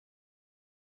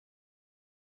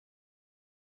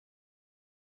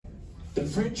The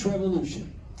French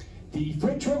Revolution. The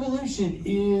French Revolution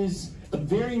is a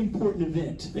very important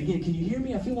event. Again, can you hear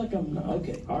me? I feel like I'm not.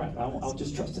 Okay, all right, I'll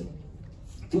just trust it.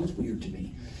 It feels weird to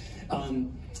me.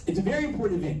 It's a very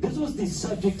important event. This was the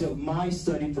subject of my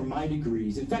study for my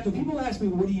degrees. In fact, when people ask me,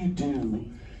 what do you do?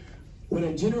 What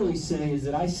I generally say is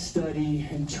that I study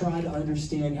and try to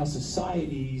understand how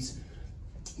societies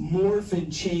morph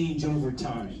and change over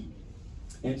time.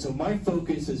 And so my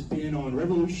focus has been on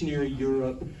revolutionary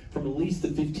Europe from at least the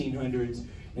 1500s,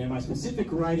 and my specific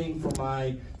writing for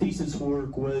my thesis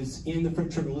work was in the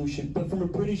French Revolution, but from a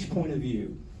British point of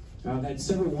view. I've had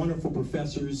several wonderful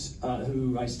professors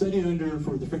who I studied under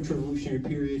for the French Revolutionary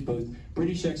period, both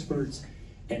British experts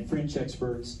and French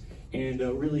experts, and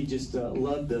really just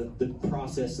loved the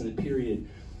process and the period.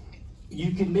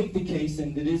 You can make the case,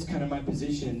 and it is kind of my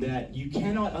position, that you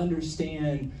cannot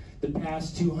understand the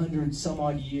past 200 some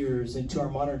odd years into our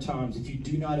modern times if you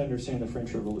do not understand the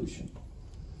French Revolution.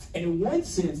 And in one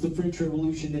sense, the French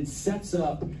Revolution then sets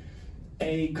up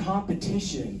a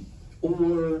competition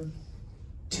or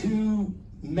two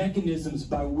mechanisms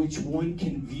by which one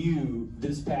can view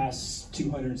this past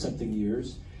 200 something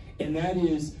years, and that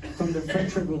is from the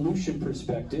French Revolution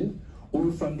perspective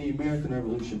or from the American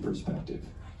Revolution perspective.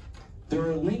 There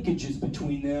are linkages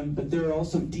between them, but there are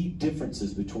also deep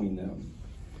differences between them.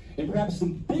 And perhaps the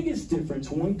biggest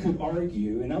difference one could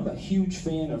argue, and I'm a huge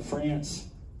fan of France,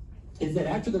 is that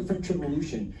after the French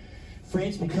Revolution,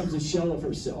 France becomes a shell of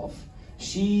herself.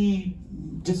 She,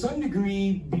 to some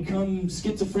degree, becomes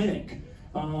schizophrenic,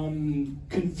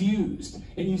 confused.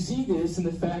 And you see this in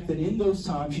the fact that in those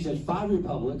times, she's had 5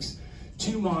 republics,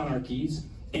 2 monarchies,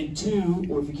 and 2,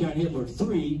 or if you count Hitler,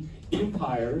 3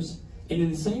 empires. And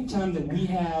in the same time that we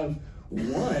have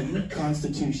 1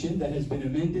 constitution that has been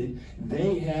amended,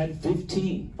 they had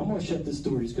 15. I'm going to shut this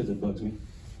door just because it bugs me.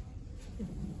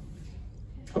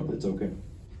 Hope that's okay.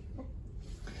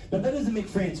 Now, that doesn't make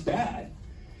France bad.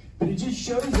 But it just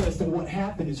shows us that what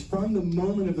happened is from the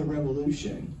moment of the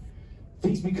revolution,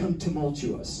 things become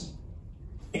tumultuous.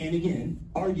 And again,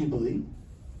 arguably,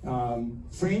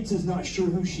 France is not sure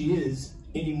who she is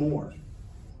anymore.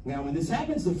 Now, when this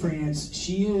happens to France,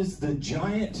 she is the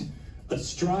giant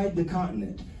astride the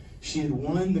continent. She had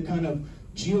won the kind of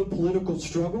geopolitical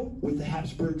struggle with the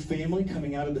Habsburg family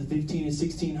coming out of the 15 and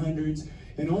 1600s,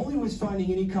 and only was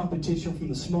finding any competition from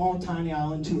the small, tiny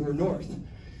island to her north.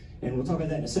 And we'll talk about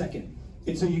that in a second.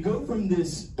 And so you go from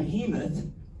this behemoth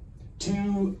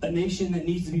to a nation that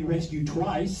needs to be rescued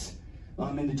twice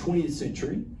in the 20th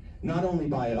century, not only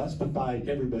by us, but by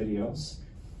everybody else.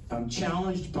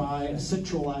 Challenged by a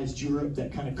centralized Europe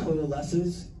that kind of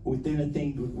coalesces within a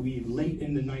thing we late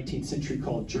in the 19th century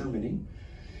called Germany.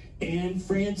 And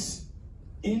France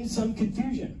in some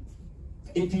confusion,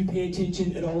 if you pay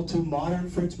attention at all to modern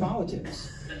French politics,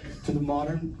 to the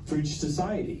modern French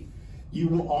society. You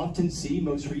will often see,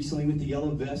 most recently with the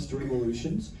Yellow Vest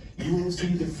revolutions, you will see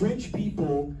the French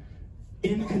people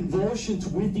in convulsions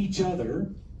with each other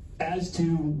as to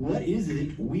what is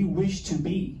it we wish to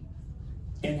be,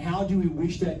 and how do we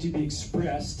wish that to be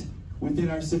expressed within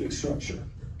our civic structure,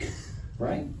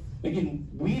 right? Again,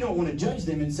 we don't want to judge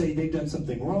them and say they've done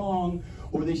something wrong,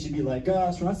 or they should be like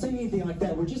us. We're not saying anything like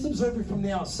that. We're just observing from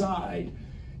the outside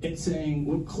and saying,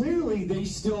 well, clearly they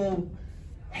still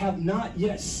have not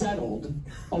yet settled,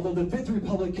 although the Fifth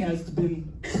Republic has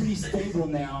been pretty stable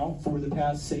now for the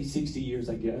past, say, 60 years,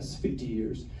 I guess, 50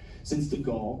 years, since de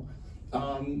Gaulle.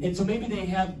 And so maybe they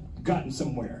have gotten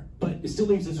somewhere, but it still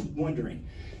leaves us wondering.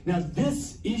 Now,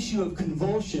 this issue of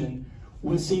convulsion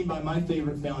was seen by my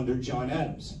favorite founder, John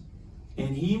Adams.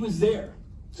 And he was there,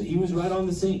 so he was right on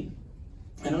the scene.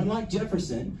 And unlike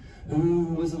Jefferson, who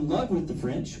was in love with the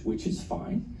French, which is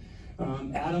fine,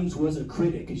 Adams was a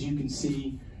critic, as you can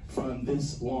see from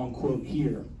this long quote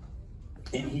here.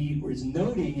 And he was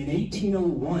noting in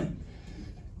 1801,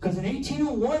 because in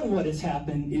 1801 what has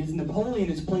happened is Napoleon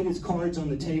has played his cards on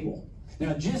the table.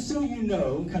 Now, just so you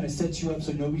know, kind of sets you up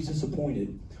so nobody's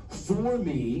disappointed, for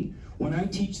me, when I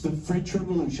teach the French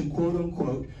Revolution, quote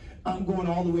unquote, I'm going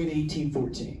all the way to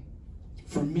 1814.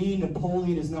 For me,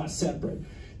 Napoleon is not separate.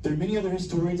 There are many other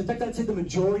historians, in fact, I'd say the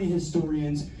majority of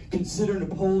historians consider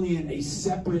Napoleon a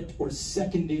separate or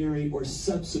secondary or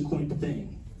subsequent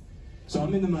thing. So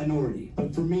I'm in the minority.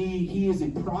 But for me, he is a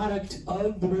product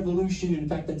of the revolution. In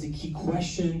fact, that's a key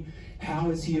question.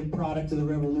 How is he a product of the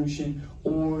revolution,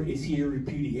 or is he a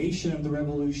repudiation of the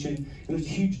revolution? And there's a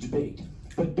huge debate.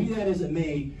 But be that as it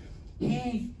may,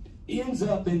 he ends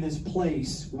up in this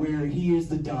place where he is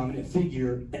the dominant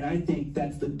figure, and I think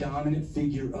that's the dominant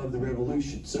figure of the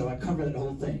revolution. So I cover that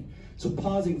whole thing. So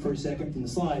pausing for a second from the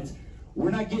slides, we're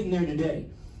not getting there today.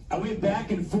 I went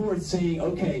back and forth saying,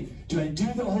 okay, do I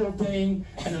do the whole thing?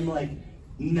 And I'm like,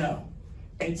 no.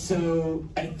 And so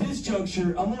at this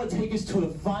juncture, I'm going to take us to a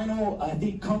final, I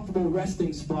think, comfortable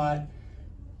resting spot,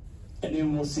 and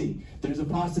then we'll see. There's a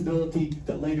possibility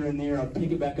that later in there I'll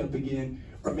pick it back up again,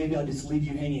 or maybe I'll just leave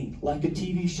you hanging. Like a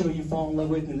TV show you fall in love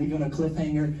with and leave you on a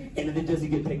cliffhanger, and then it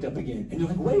doesn't get picked up again. And you're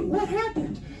like, wait, what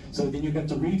happened? So then you have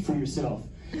to read for yourself.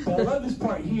 But I love this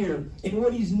part here, and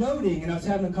what he's noting, and I was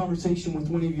having a conversation with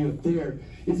one of you up there,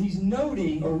 is he's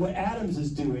noting, or what Adams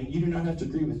is doing, you do not have to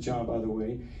agree with John, by the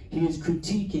way, he is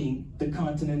critiquing the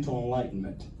Continental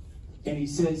Enlightenment. And he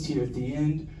says here at the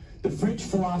end, the French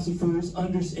philosophers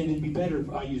understand, and it'd be better if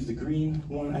I use the green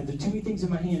one. I have the too many things in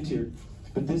my hand here,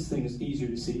 but this thing is easier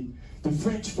to see. The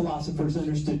French philosophers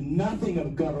understood nothing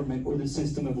of government or the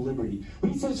system of liberty.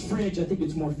 When he says French, I think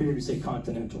it's more fair to say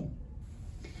continental.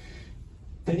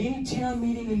 That any town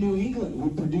meeting in New England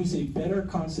would produce a better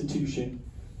constitution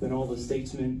than all the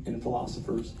statesmen and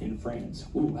philosophers in France.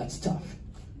 Ooh, that's tough.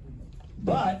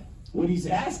 But what he's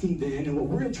asking then, and what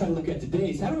we're going to try to look at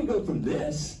today, is how do we go from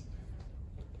this?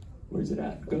 Where's it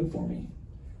at? Go for me.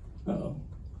 Uh-oh.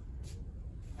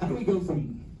 How do we go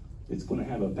from, it's going to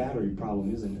have a battery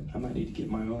problem, isn't it? I might need to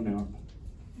get my own out.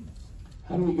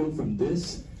 How do we go from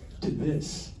this to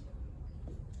this?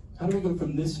 How do we go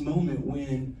from this moment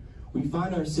when we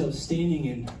find ourselves standing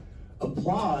in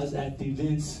applause at the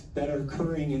events that are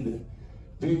occurring in the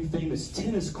very famous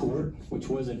tennis court, which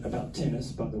wasn't about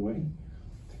tennis, by the way,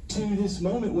 to this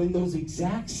moment when those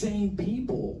exact same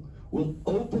people will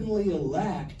openly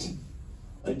elect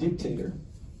a dictator?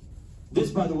 This,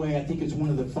 by the way, I think is one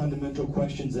of the fundamental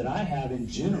questions that I have in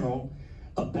general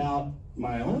about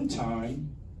my own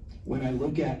time when I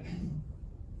look at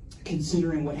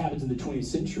considering what happens in the 20th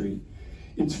century.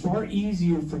 It's far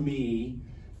easier for me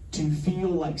to feel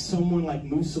like someone like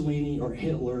Mussolini or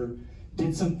Hitler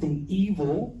did something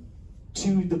evil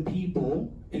to the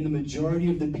people, and the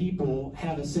majority of the people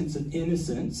have a sense of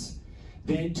innocence,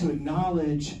 than to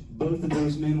acknowledge both of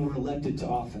those men were elected to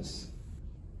office.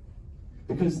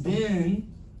 Because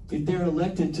then, if they're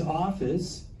elected to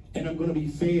office, and I'm going to be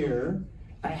fair,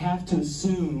 I have to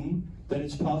assume that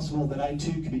it's possible that I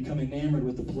too could become enamored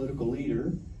with the political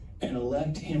leader and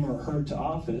elect him or her to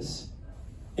office,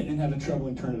 and then have a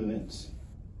troubling turn of events.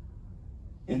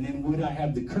 And then would I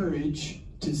have the courage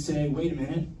to say, wait a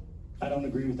minute, I don't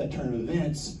agree with that turn of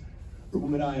events, or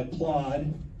would I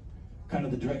applaud kind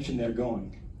of the direction they're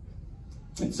going?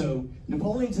 And so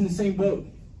Napoleon's in the same boat.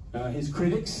 His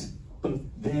critics, both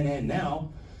then and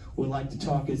now, would like to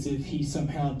talk as if he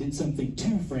somehow did something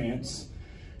to France,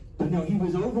 but no, he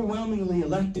was overwhelmingly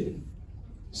elected.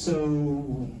 So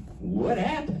what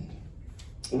happened?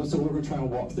 Well, so we're going to try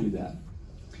and walk through that.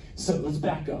 So let's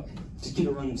back up to get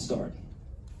a running start.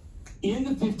 In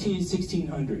the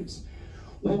 1600s,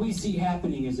 what we see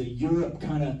happening is a Europe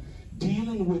kind of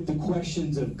dealing with the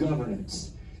questions of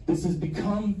governance. This is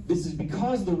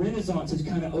because the Renaissance has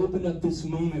kind of opened up this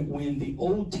moment when the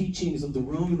old teachings of the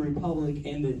Roman Republic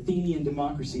and the Athenian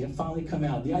democracy have finally come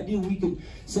out. The idea we could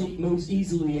say most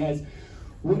easily as,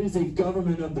 what is a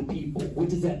government of the people? What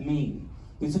does that mean?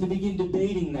 And so they begin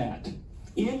debating that.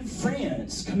 In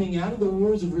France, coming out of the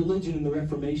wars of religion and the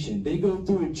Reformation, they go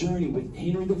through a journey with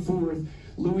Henry IV,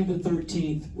 Louis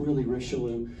XIII, really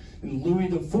Richelieu, and Louis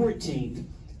XIV,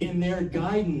 in their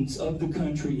guidance of the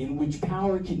country, in which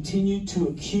power continued to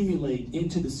accumulate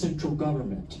into the central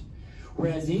government.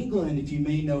 Whereas England, if you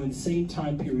may know, in the same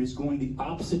time period is going the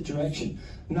opposite direction.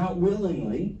 Not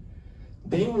willingly,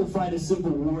 they will fight a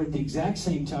civil war at the exact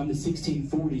same time, the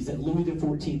 1640s, that Louis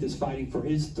XIV is fighting for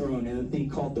his throne in a thing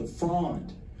called the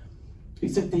Fronde.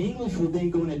 Except the English will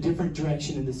then go in a different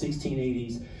direction in the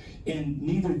 1680s, and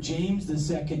neither James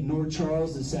II nor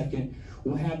Charles II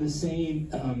will have the same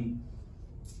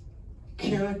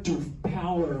character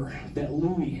power that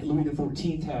Louis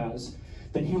XIV has,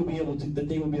 that they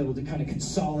will be able to kind of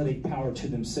consolidate power to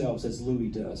themselves as Louis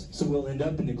does. So we'll end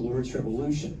up in the Glorious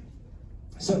Revolution.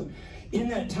 So in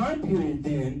that time period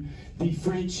then, the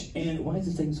French and, why is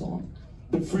this thing so long?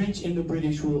 The French and the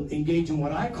British will engage in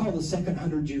what I call the Second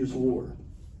 100 Years' War.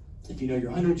 If you know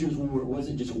your 100 Years' War, it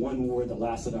wasn't just one war that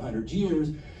lasted 100 years,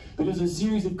 but it was a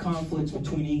series of conflicts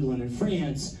between England and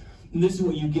France, and this is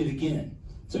what you get again.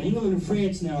 So England and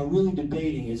France now are really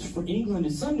debating. Is for England,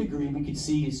 to some degree, we could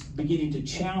see is beginning to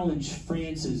challenge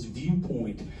France's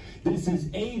viewpoint. This is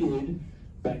aided,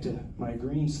 back to my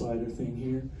green slider thing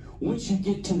here, once you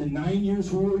get to the 9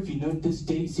 Years' War, if you note this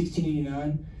date,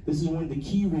 1689, this is one of the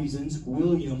key reasons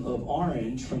William of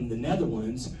Orange from the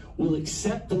Netherlands will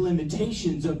accept the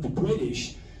limitations of the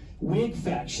British Whig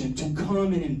faction to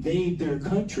come and invade their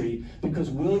country, because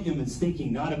William is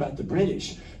thinking not about the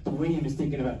British, but William is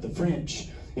thinking about the French.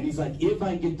 And he's like, if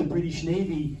I get the British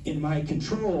Navy in my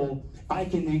control, I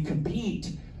can then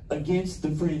compete against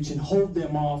the French and hold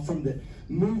them off from the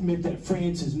movement that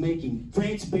France is making.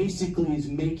 France basically is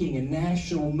making a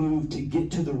national move to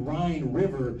get to the Rhine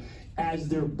River as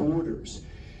their borders.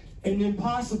 And then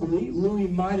possibly Louis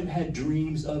might have had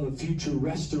dreams of a future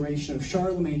restoration of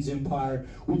Charlemagne's empire,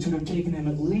 which would have taken him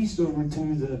at least over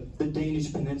to the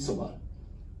Danish peninsula.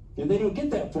 And they don't get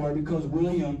that far because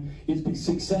William is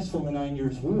successful in the 9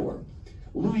 Years' War.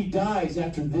 Louis dies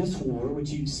after this war, which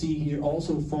you can see here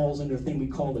also falls under a thing we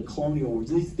call the colonial wars.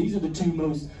 These are the two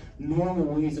most normal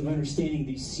ways of understanding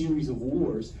these series of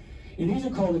wars. And these are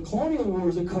called the colonial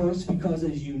wars, of course, because,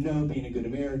 as you know, being a good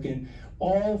American,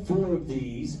 all four of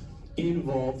these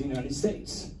involve the United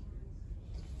States.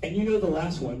 And you know the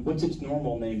last one, what's its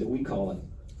normal name that we call it?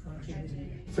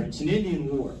 French and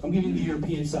Indian War. I'm giving the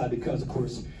European side because, of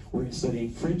course, we're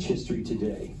studying French history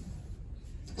today.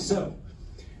 So,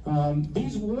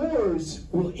 these wars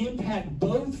will impact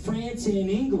both France and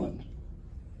England.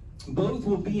 Both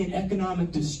will be in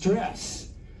economic distress.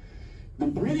 The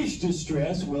British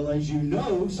distress, well, as you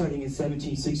know, starting in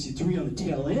 1763 on the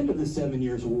tail end of the 7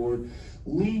 Years' War,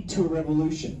 lead to a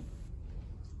revolution.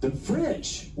 The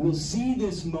French will see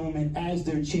this moment as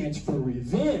their chance for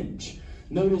revenge.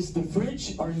 Notice the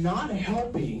French are not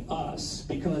helping us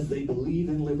because they believe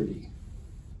in liberty.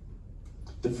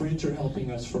 The French are helping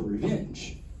us for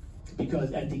revenge.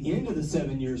 Because at the end of the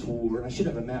 7 Years' War, I should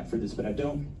have a map for this, but I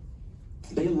don't,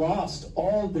 they lost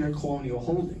all their colonial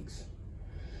holdings.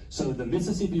 So the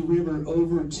Mississippi River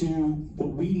over to what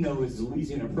we know as the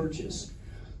Louisiana Purchase,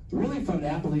 really from the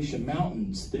Appalachian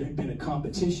Mountains, there had been a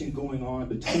competition going on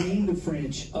between the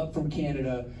French up from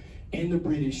Canada and the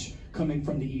British coming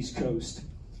from the East Coast.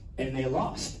 And they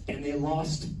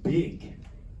lost big.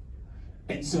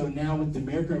 And so now with the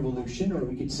American Revolution, or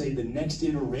we could say the next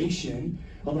iteration,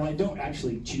 although I don't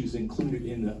actually choose to include it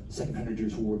in the Second 100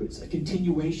 Years' War, but it's a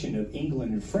continuation of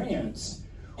England and France,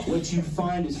 what you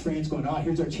find is France going,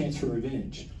 here's our chance for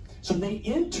revenge. So they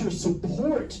enter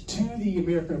support to the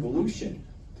American Revolution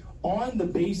on the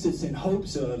basis and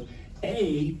hopes of,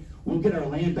 A, we'll get our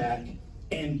land back,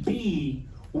 and B,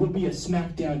 we'll be a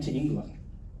smackdown to England.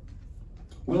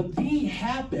 Well, B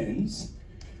happens,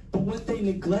 but what they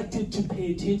neglected to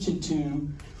pay attention to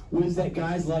was that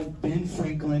guys like Ben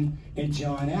Franklin and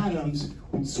John Adams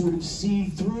would sort of see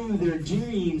through their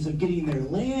dreams of getting their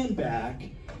land back.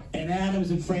 And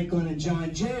Adams and Franklin and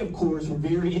John Jay, of course, were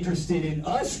very interested in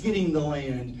us getting the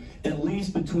land, at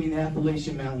least between the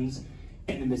Appalachian Mountains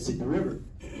and the Mississippi River.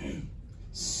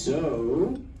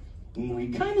 So, we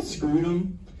kind of screwed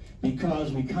them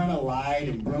because we kind of lied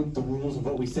and broke the rules of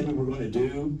what we said we were going to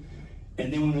do.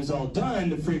 And then when it was all done,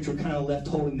 the French were kind of left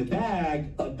holding the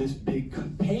bag of this big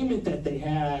payment that they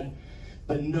had,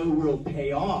 but no real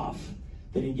payoff.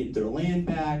 They didn't get their land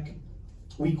back.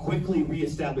 We quickly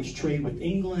reestablished trade with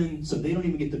England, so they don't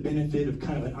even get the benefit of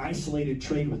kind of an isolated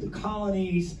trade with the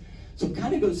colonies. So it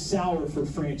kind of goes sour for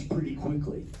France pretty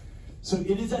quickly. So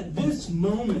it is at this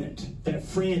moment that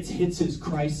France hits its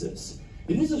crisis.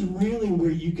 And this is really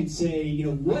where you could say, you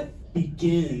know, what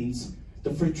begins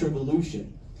the French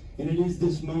Revolution? And it is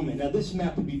this moment. Now this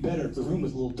map would be better if the room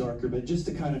was a little darker, but just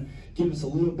to kind of give us a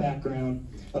little background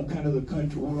of kind of the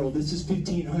country world. This is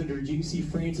 1500. You can see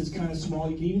France is kind of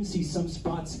small. You can even see some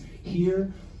spots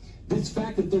here. This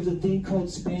fact that there's a thing called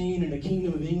Spain and a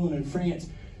Kingdom of England and France,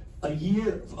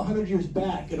 100 years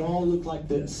back, it all looked like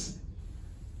this,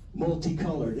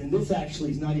 multicolored. And this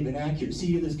actually is not even accurate.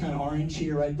 See this kind of orange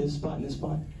here, right? This spot and this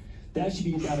spot. That should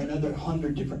be about another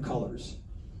 100 different colors.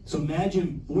 So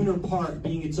imagine Winter Park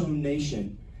being its own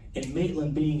nation, and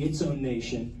Maitland being its own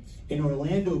nation, and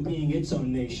Orlando being its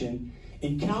own nation,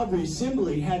 and Calvary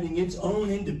Assembly having its own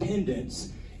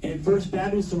independence, and First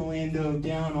Baptist Orlando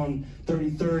down on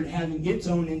 33rd having its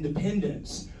own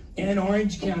independence, and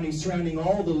Orange County surrounding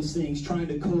all those things trying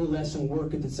to coalesce and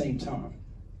work at the same time.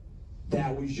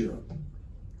 That was Europe.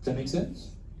 Does that make sense?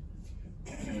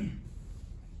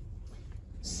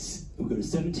 We'll go to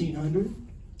 1700.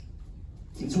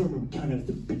 It's where we're kind of at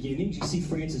the beginnings. You see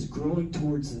France is growing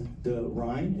towards the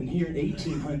Rhine, and here in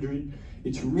 1800,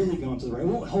 it's really gone to the Rhine. It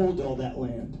won't hold all that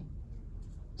land.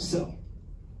 So,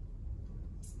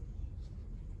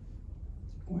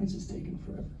 why is this taking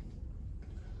forever?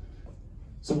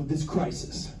 So this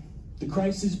crisis. The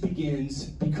crisis begins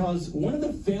because one of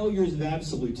the failures of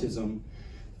absolutism,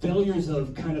 failures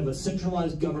of kind of a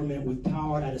centralized government with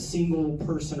power at a single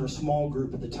person or small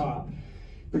group at the top,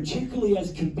 particularly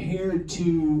as compared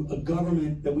to a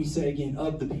government that we say, again,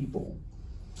 of the people,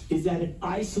 is that it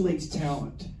isolates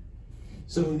talent.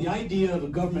 So the idea of a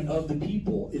government of the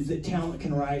people is that talent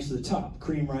can rise to the top,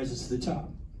 cream rises to the top,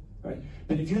 right?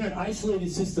 But if you're in an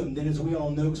isolated system, then as we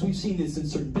all know, because we've seen this in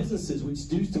certain businesses, which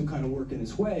do still kind of work in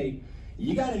this way,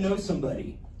 you got to know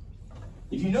somebody.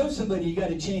 If you know somebody, you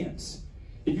got a chance.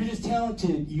 If you're just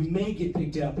talented, you may get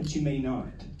picked out, but you may not.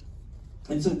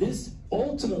 And so this,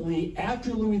 ultimately,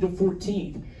 after Louis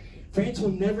XIV, France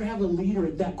will never have a leader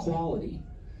at that quality.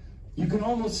 You can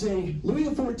almost say Louis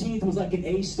XIV was like an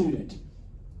A student.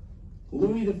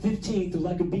 Louis XV was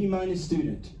like a B-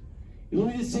 student.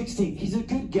 Louis XVI, he's a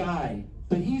good guy,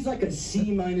 but he's like a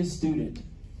C- student.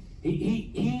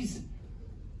 He's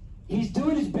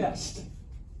doing his best,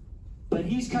 but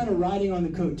he's kind of riding on the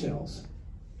coattails.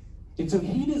 And so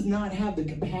he does not have the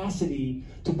capacity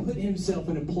to put himself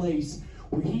in a place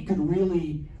where he could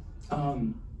really,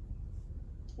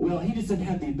 well, he just doesn't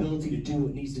have the ability to do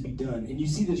what needs to be done. And you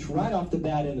see this right off the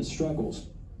bat in the struggles,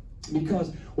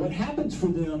 because what happens for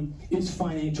them is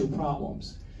financial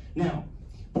problems. Now,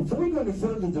 before we go any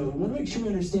further, though, I want to make sure we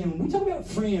understand, when we talk about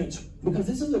France, because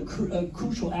this is a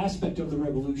crucial aspect of the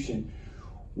revolution,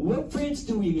 what France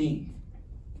do we mean?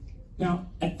 Now,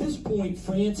 at this point,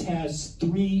 France has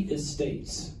 3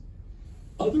 estates.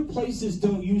 Other places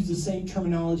don't use the same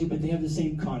terminology, but they have the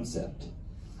same concept.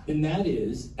 And that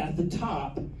is, at the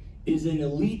top is an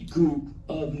elite group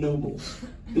of nobles.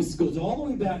 This goes all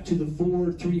the way back to the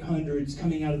 300s,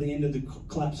 coming out of the end of the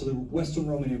collapse of the Western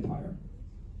Roman Empire.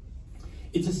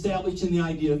 It's established in the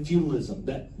idea of feudalism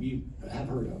that you have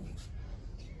heard of.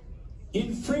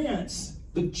 In France,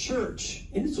 the church,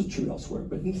 and this was true elsewhere,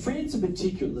 but in France in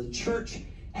particular, the church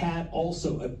had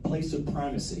also a place of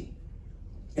primacy.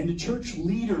 And the church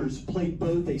leaders played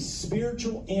both a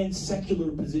spiritual and secular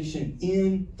position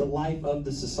in the life of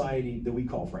the society that we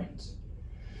call France.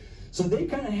 So they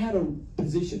kind of had a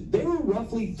position. They were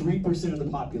roughly 3% of the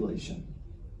population.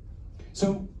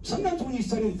 So sometimes when you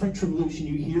study the French Revolution,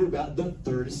 you hear about the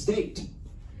Third Estate.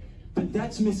 But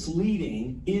that's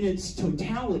misleading in its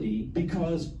totality,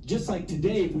 because just like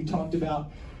today, if we talked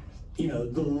about, you know,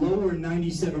 the lower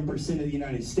 97% of the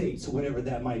United States, whatever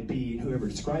that might be, and whoever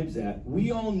describes that,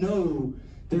 we all know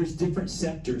there's different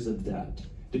sectors of that,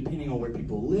 depending on where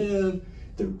people live,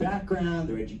 their background,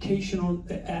 their educational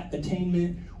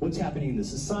attainment, what's happening in the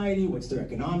society, what's their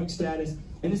economic status.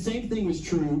 And the same thing was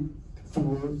true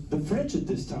for the French at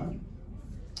this time.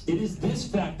 It is this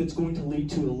fact that's going to lead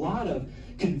to a lot of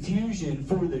confusion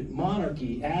for the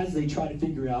monarchy as they try to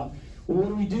figure out, well, what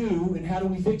do we do and how do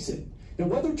we fix it? Now,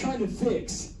 what they're trying to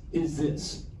fix is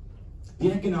this,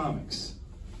 the economics.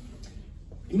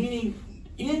 Meaning,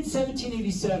 in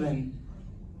 1787,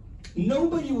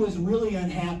 nobody was really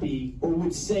unhappy or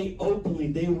would say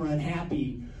openly they were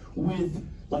unhappy with,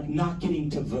 like, not getting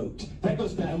to vote. That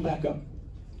goes back up.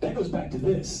 That goes back to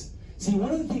this. See,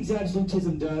 one of the things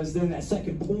absolutism does, then that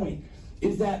second point,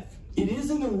 is that it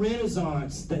is in the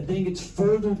Renaissance that then gets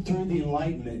furthered through the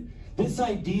Enlightenment, this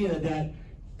idea that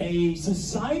a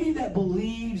society that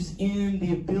believes in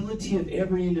the ability of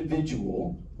every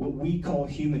individual, what we call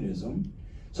humanism,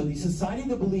 so the society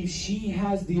that believes she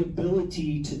has the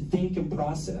ability to think and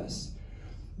process,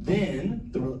 then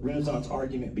the Renaissance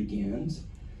argument begins,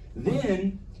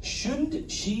 then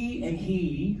shouldn't she and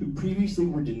he, who previously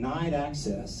were denied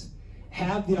access,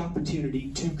 have the opportunity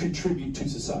to contribute to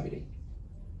society?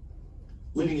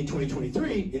 Living in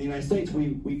 2023 in the United States,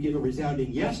 we give a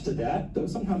resounding yes to that, though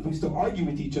sometimes we still argue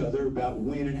with each other about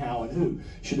when and how and who.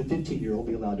 Should a 15-year-old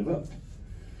be allowed to vote?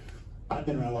 I've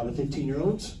been around a lot of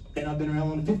 15-year-olds, and I've been around a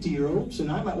lot of 50-year-olds, and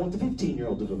I might want the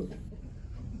 15-year-old to vote.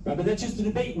 Right? But that's just a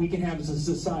debate we can have as a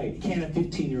society. Can a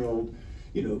 15-year-old,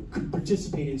 could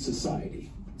participate in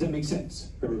society? Does that make sense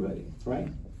for everybody, right?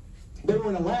 They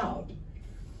weren't allowed.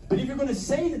 But if you're going to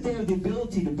say that they have the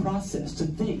ability to process, to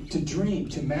think, to dream,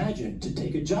 to imagine, to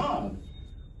take a job,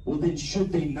 well, then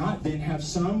should they not then have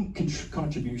some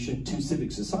contribution to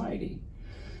civic society?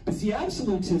 But see,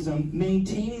 absolutism,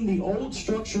 maintaining the old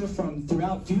structure from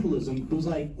throughout feudalism, was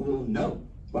like, well, no.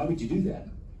 Why would you do that?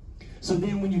 So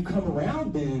then when you come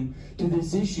around then to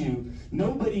this issue,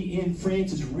 nobody in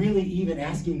France is really even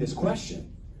asking this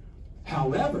question.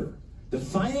 However, the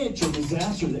financial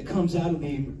disaster that comes out of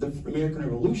the American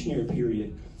Revolutionary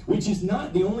period, which is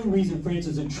not the only reason France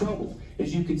is in trouble.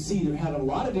 As you can see, they're having a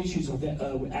lot of issues with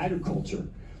agriculture.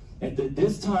 At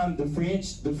this time, the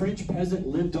French peasant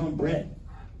lived on bread.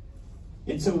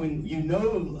 And so when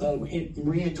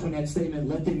Marie Antoinette's statement,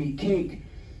 "Let them eat cake,"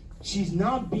 she's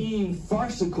not being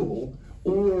farcical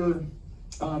or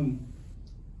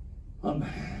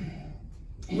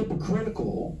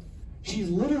hypocritical. She's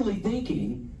literally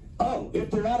thinking, oh, if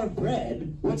they're out of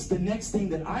bread, what's the next thing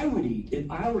that I would eat if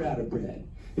I were out of bread?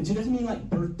 And so it doesn't mean like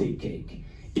birthday cake.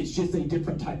 It's just a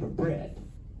different type of bread.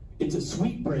 It's a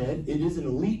sweet bread. It is an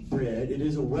elite bread. It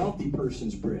is a wealthy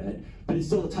person's bread, but it's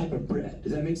still a type of bread.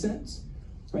 Does that make sense?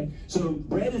 Right? So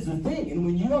bread is the thing. And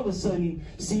when you all of a sudden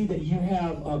see that you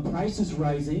have prices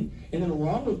rising, and then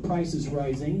along with prices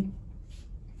rising,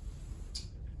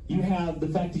 you have the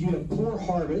fact that you have poor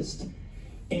harvest,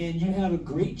 and you have a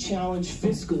great challenge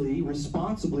fiscally,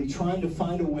 responsibly, trying to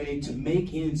find a way to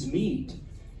make ends meet.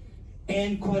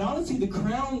 And quite honestly, the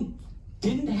crown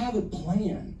didn't have a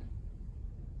plan.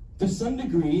 To some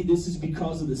degree, this is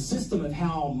because of the system of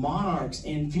how monarchs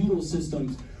and feudal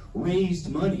systems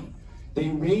raised money. They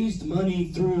raised money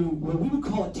through what we would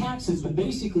call it taxes, but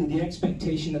basically the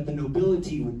expectation that the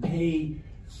nobility would pay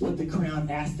what the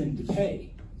crown asked them to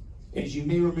pay. As you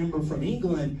may remember from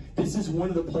England, this is one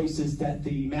of the places that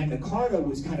the Magna Carta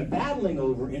was kind of battling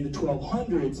over in the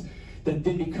 1200s, that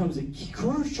then becomes a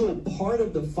crucial part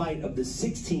of the fight of the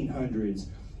 1600s.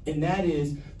 And that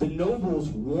is the nobles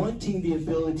wanting the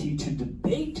ability to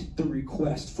debate the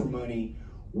request for money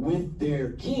with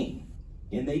their king.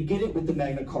 And they get it with the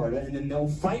Magna Carta, and then they'll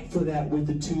fight for that with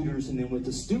the Tudors and then with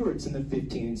the Stuarts in the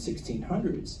 15 and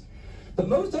 1600s. But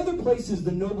most other places,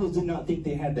 the nobles did not think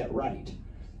they had that right.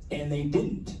 And they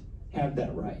didn't have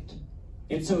that right.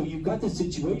 And so you've got this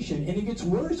situation, and it gets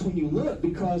worse when you look,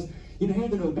 because, you know, here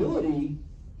the nobility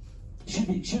should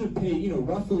have paid, you know,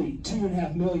 roughly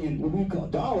 $2.5 million, what we call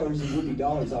dollars, and would be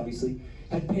dollars obviously,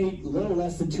 had paid a little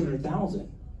less than $200,000.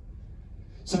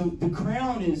 So the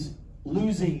crown is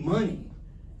losing money,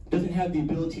 doesn't have the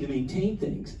ability to maintain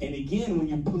things. And again, when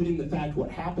you put in the fact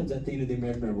what happens at the end of the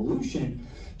American Revolution,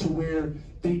 to where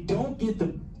they don't get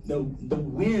the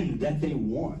win that they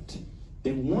want.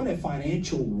 They want a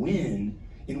financial win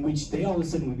in which they all of a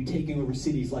sudden would be taking over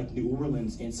cities like New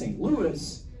Orleans and St.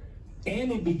 Louis,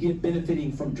 and they'd be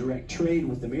benefiting from direct trade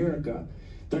with America.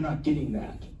 They're not getting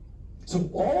that. So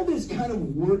all this kind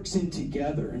of works in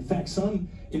together. In fact, some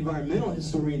environmental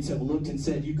historians have looked and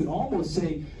said you could almost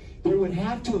say there would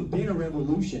have to have been a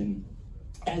revolution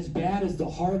as bad as the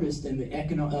harvest and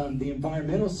the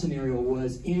environmental scenario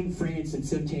was in France in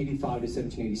 1785 to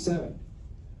 1787.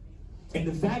 And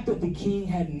the fact that the king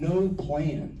had no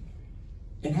plan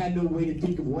and had no way to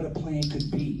think of what a plan could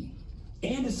be.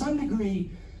 And to some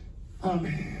degree,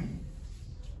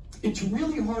 it's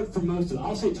really hard for most of us.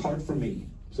 I'll say it's hard for me,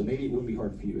 so maybe it wouldn't be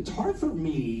hard for you. It's hard for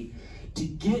me to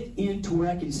get into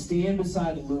where I can stand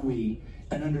beside Louis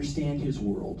and understand his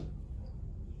world,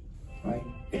 right?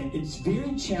 And it's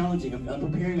very challenging. I'm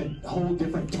preparing a whole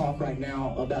different talk right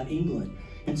now about England.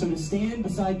 And so to stand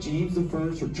beside James I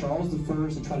or Charles I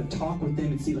and try to talk with them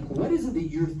and see, like, what is it that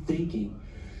you're thinking?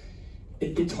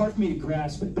 It's hard for me to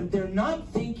grasp it. But they're not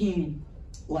thinking,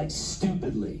 like,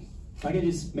 stupidly. Like I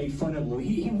just made fun of Louis.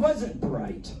 He wasn't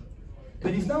bright.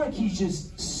 But it's not like he's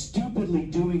just stupidly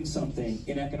doing something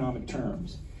in economic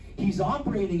terms. He's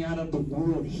operating out of the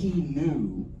world he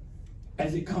knew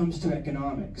as it comes to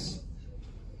economics.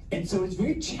 And so it's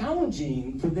very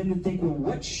challenging for them to think, well,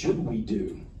 what should we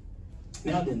do?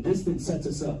 Now then, this then sets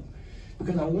us up.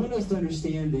 Because I want us to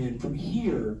understand then, from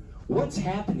here, what's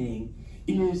happening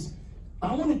is,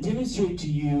 I want to demonstrate to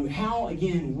you how,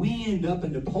 again, we end up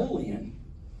in Napoleon.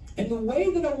 And the way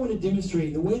that I want to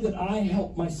demonstrate, the way that I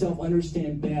help myself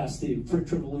understand best the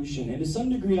French Revolution, and to some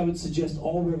degree I would suggest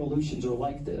all revolutions are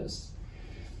like this,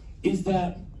 is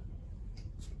that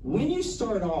when you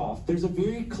start off, there's a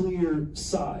very clear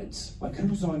sides, like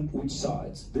who's on which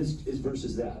sides, this is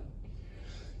versus that.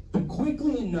 But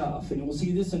quickly enough, and we'll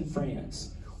see this in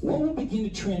France, what will begin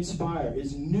to transpire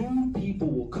is new people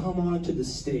will come onto the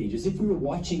stage, as if we were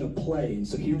watching a play. And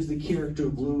so here's the character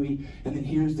of Louis, and then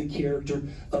here's the character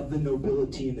of the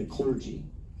nobility and the clergy.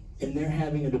 And they're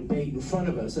having a debate in front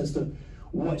of us as to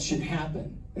what should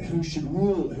happen, and who should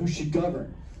rule, and who should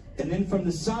govern. And then from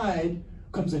the side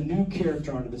comes a new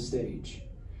character onto the stage.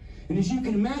 And as you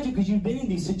can imagine, because you've been in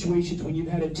these situations when you've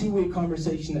had a two-way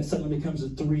conversation that suddenly becomes a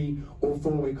three- or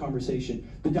four-way conversation,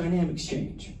 the dynamics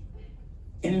change.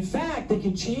 And in fact, they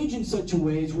can change in such a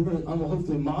way, as I'm going to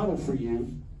hopefully model for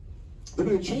you, they're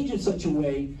going to change in such a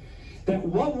way that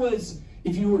what was,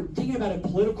 if you were thinking about it in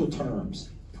political terms,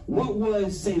 what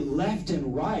was, say, left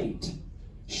and right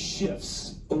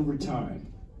shifts over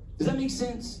time. Does that make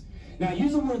sense? Now, I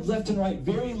use the word left and right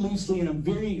very loosely, and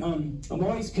I'm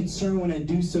always concerned when I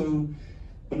do so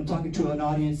when I'm talking to an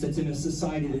audience that's in a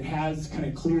society that has kind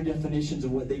of clear definitions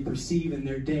of what they perceive in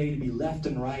their day to be left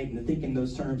and right, and to think in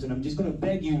those terms. And I'm just going to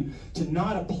beg you to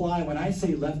not apply, when I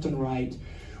say left and right,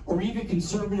 or even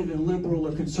conservative and liberal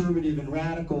or conservative and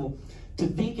radical, to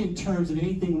think in terms of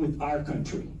anything with our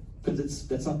country, because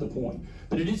that's not the point.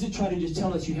 But it is to try to just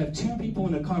tell us you have two people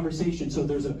in a conversation, so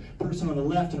there's a person on the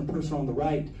left and a person on the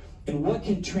right, and what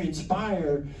can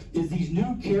transpire is these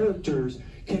new characters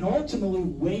can ultimately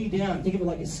weigh down, think of it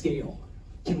like a scale,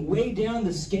 can weigh down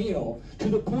the scale to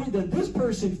the point that this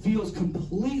person feels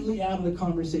completely out of the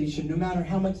conversation, no matter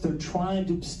how much they're trying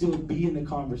to still be in the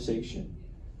conversation.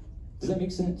 Does that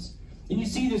make sense? And you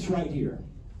see this right here.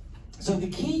 So the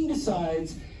king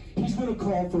decides he's going to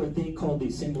call for a thing called the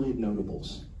Assembly of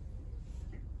Notables.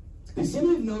 The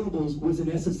Assembly of Notables was,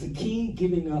 in essence, the king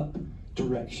giving up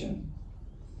direction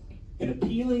and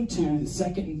appealing to the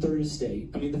second and third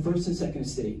estate, the first and second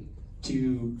estate,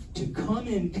 to come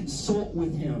and consult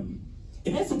with him.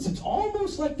 In essence, it's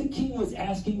almost like the king was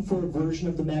asking for a version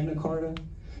of the Magna Carta,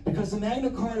 because the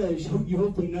Magna Carta, as you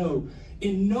hopefully know,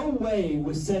 in no way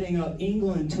was setting up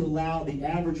England to allow the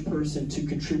average person to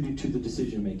contribute to the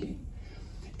decision making.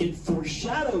 It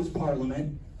foreshadows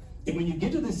Parliament, and when you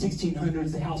get to the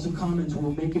 1600s, the House of Commons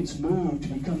will make its move to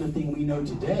become the thing we know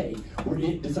today, where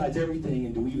it decides everything.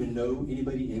 And do we even know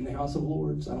anybody in the House of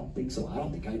Lords? I don't think so. I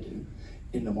don't think I do.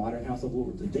 In the modern House of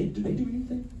Lords, do they do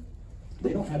anything?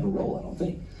 They don't have a role, I don't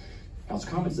think. House of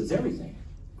Commons does everything,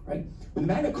 right? When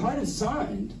the Magna Carta is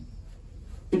signed,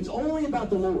 it's only about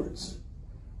the Lords,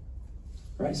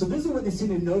 right? So this is what the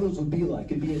Assembly of Notables would be like.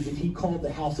 It'd be as if he called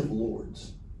the House of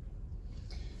Lords.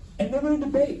 And never in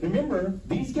debate. Remember,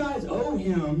 these guys owe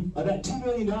him about $2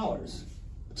 million.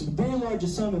 It's a very large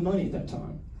sum of money at that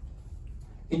time.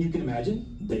 And you can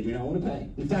imagine, they do not want to pay.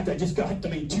 In fact, I just got,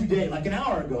 today, like an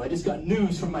hour ago, I just got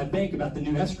news from my bank about the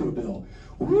new escrow bill.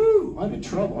 Woo, I'm in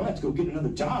trouble. I have to go get another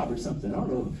job or something. I don't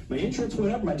know. My insurance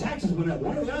went up, my taxes went up,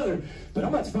 one or the other. But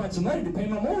I'm about to find some money to pay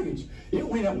my mortgage. It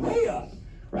went up way up,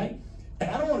 right? And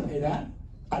I don't want to pay that.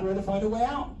 I'd rather find a way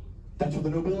out. That's what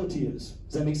the nobility is.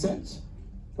 Does that make sense?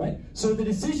 Right? So the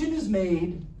decision is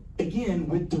made, again,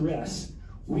 with duress.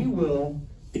 We will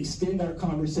extend our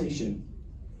conversation.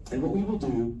 And what we will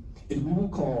do is we will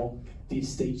call the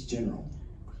Estates General.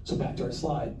 So back to our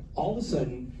slide. All of a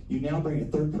sudden, you now bring a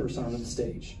third person onto the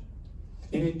stage.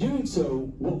 And in doing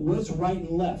so, what was right and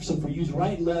left? So if we use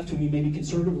right and left, we maybe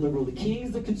conservative, liberal. The king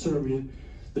is the conservative.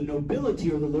 The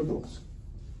nobility are the liberals.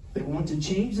 They want to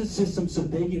change the system so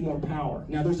they get more power.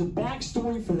 Now, there's a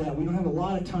backstory for that we don't have a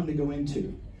lot of time to go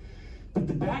into. But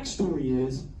the backstory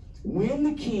is, when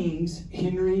the kings,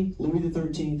 Henry, Louis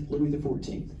XIII, Louis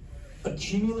XIV,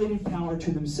 accumulated power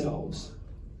to themselves,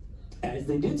 as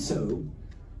they did so,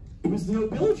 it was the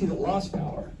nobility that lost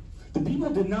power. The people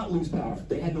did not lose power.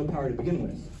 They had no power to begin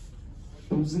with.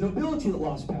 It was the nobility that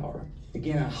lost power.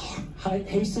 Again, I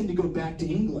hasten to go back to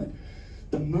England.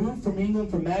 The move from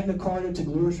England from Magna Carta to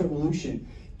Glorious Revolution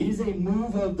is a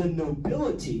move of the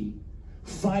nobility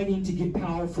fighting to get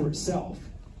power for itself.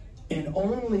 And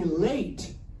only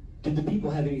late did the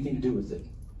people have anything to do with it.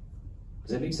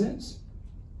 Does that make sense?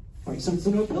 All right, so it's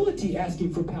the nobility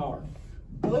asking for power.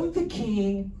 Both the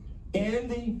king and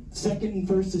the second and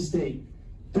first estate,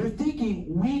 they're thinking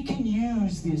we can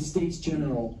use the Estates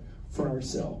General for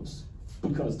ourselves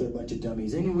because they're a bunch of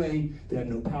dummies anyway. They have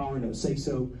no power, no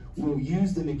say-so. We'll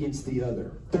use them against the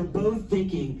other. They're both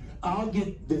thinking, I'll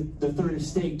get the third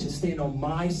estate to stand on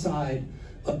my side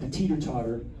of the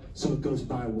teeter-totter so it goes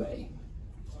my way.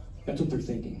 That's what they're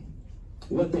thinking.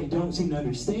 What they don't seem to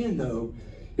understand, though,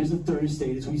 is the third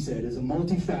estate, as we said, is a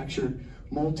multi-factured,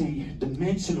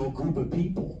 multi-dimensional group of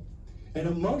people. And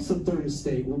amongst the third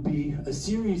estate will be a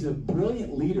series of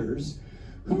brilliant leaders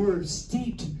who are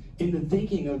steeped in the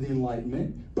thinking of the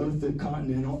Enlightenment, both the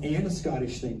continental and the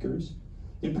Scottish thinkers,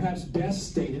 and perhaps best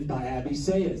stated by Abbe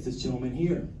Sieyès, this gentleman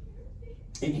here.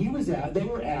 And they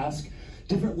were asked,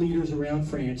 different leaders around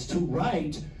France, to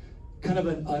write kind of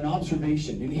an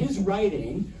observation. And his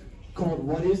writing, called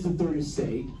What is the Third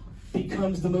Estate,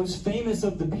 becomes the most famous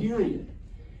of the period.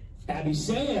 Abbe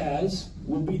Sieyès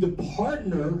will be the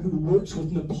partner who works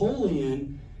with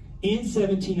Napoleon in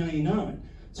 1799.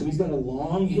 So he's got a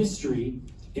long history.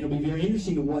 It'll be very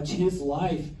interesting to watch his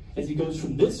life as he goes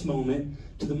from this moment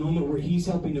to the moment where he's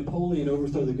helping Napoleon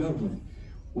overthrow the government.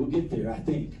 We'll get there, I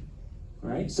think. All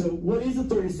right, so what is the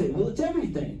third estate? Well, it's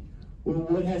everything. Well,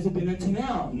 what has it been until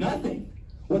now? Nothing.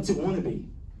 What's it want to be?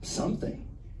 Something.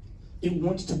 It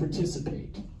wants to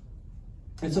participate.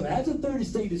 And so as the third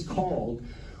estate is called,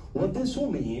 what this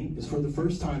will mean is for the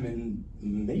first time in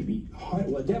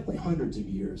definitely hundreds of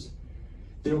years,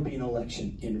 there will be an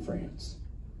election in France.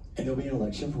 And there will be an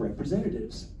election for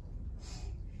representatives.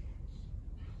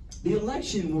 The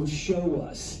election will show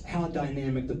us how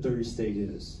dynamic the third estate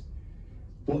is.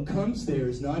 What comes there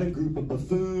is not a group of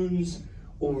buffoons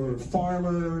or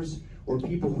farmers or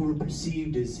people who are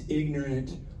perceived as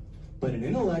ignorant, but an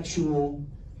intellectual,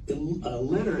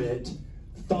 literate,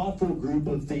 thoughtful group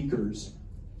of thinkers,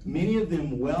 many of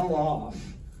them well off.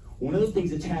 One of the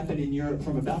things that's happened in Europe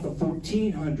from about the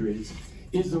 1400s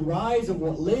is the rise of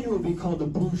what later would be called the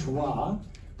bourgeois,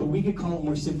 but we could call it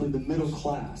more simply the middle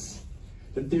class.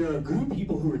 That there are a group of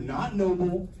people who are not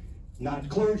noble, not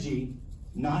clergy,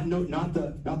 not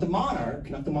the monarch,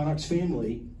 not the monarch's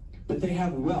family, but they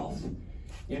have wealth.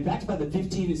 In fact, by the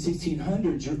 15 and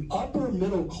 1600s, your upper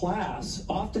middle class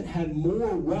often had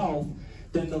more wealth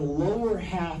than the lower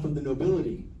half of the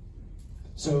nobility.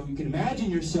 So you can imagine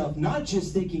yourself not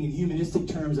just thinking in humanistic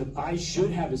terms of I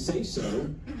should have a say-so,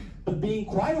 but being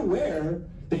quite aware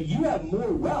that you have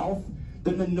more wealth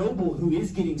than the noble who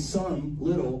is getting some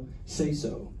little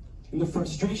say-so. And the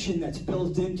frustration that's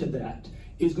built into that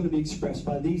is going to be expressed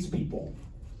by these people.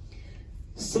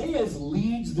 Sayers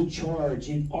leads the charge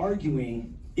in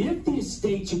arguing if the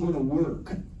estates are going to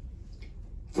work,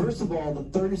 first of all, the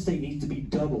third estate needs to be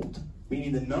doubled,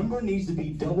 meaning the number needs to be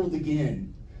doubled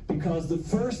again, because the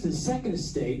first and second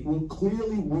estate will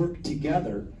clearly work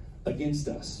together against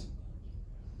us.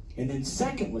 And then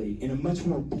secondly, in a much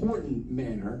more important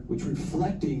manner, which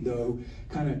reflecting, though,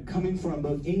 kind of coming from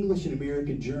both English and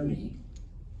American journey,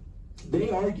 they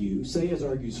argue, Sayers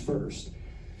argues first,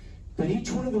 that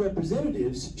each one of the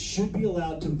representatives should be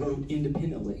allowed to vote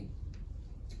independently.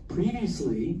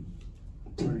 Previously,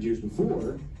 200 years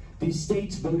before, the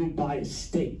states voted by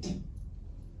estate.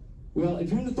 Well, if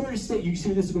you're in the third estate, you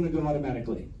see this is going to go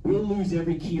automatically. We'll lose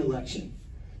every key election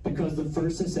because the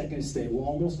first and second estate will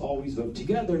almost always vote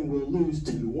together and we'll lose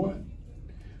 2-1.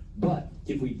 But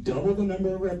if we double the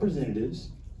number of representatives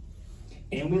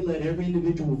and we let every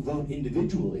individual vote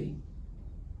individually,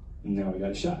 now we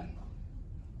got a shot.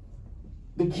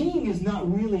 The king is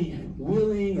not really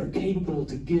willing or capable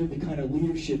to give the kind of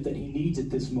leadership that he needs at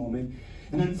this moment.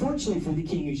 And unfortunately for the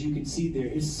king, as you can see there,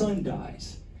 his son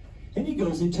dies. And he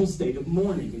goes into a state of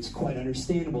mourning. It's quite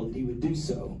understandable that he would do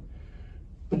so.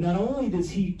 But not only does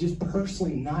he just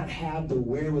personally not have the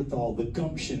wherewithal, the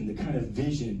gumption, the kind of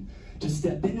vision to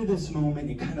step into this moment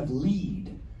and kind of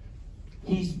lead,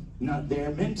 he's not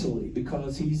there mentally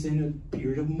because he's in a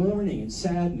period of mourning and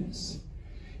sadness.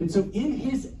 And so in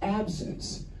his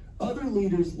absence, other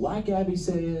leaders like Abbe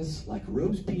Sayers, like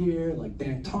Robespierre, like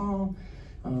Danton,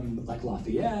 like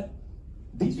Lafayette,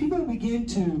 these people begin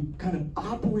to kind of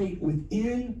operate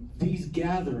within these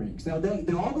gatherings. Now,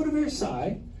 they all go to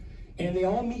Versailles, and they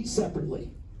all meet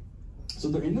separately. So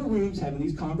they're in their rooms having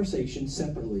these conversations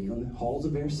separately on the halls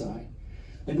of Versailles,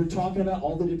 and they're talking about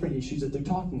all the different issues that they're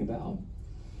talking about.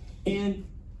 And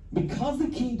because the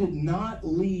king did not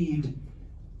lead,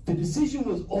 the decision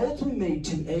was ultimately made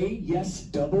to A, yes,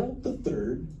 double the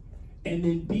third, and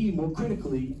then B, more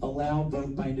critically, allow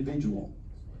vote by individual.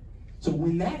 So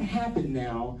when that happened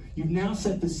now, you've now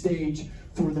set the stage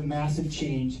for the massive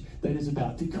change that is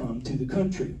about to come to the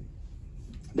country.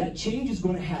 That change is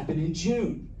going to happen in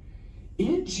June.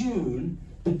 In June,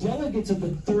 the delegates of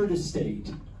the third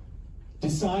estate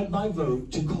decide by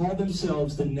vote to call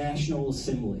themselves the National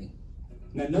Assembly.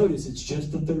 Now notice, it's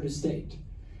just the third estate.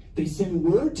 They send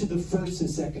word to the first and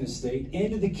second estate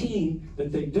and to the king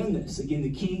that they've done this. Again, the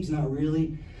king's not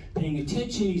really paying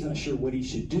attention. He's not sure what he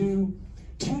should do.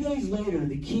 2 days later,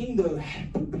 the king, though,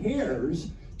 prepares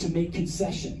to make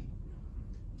concession.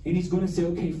 And he's going to say,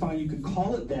 okay, fine, you could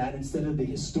call it that instead of the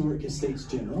historic Estates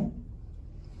General.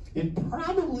 And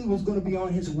probably was going to be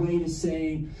on his way to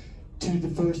saying to the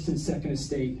first and second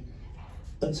estate,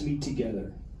 let's meet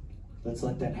together. Let's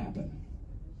let that happen.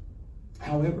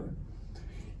 However,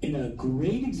 in a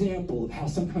great example of how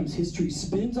sometimes history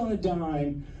spins on a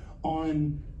dime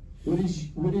on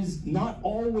what is not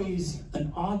always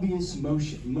an obvious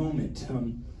moment.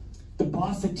 The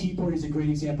Boston Tea Party is a great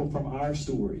example from our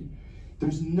story.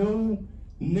 There's no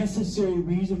necessary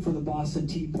reason for the Boston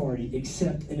Tea Party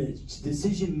except a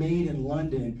decision made in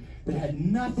London that had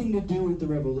nothing to do with the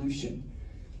revolution,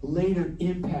 later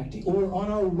impacting, or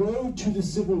on our road to the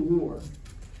Civil War.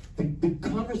 The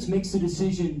Congress makes the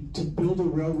decision to build a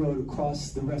railroad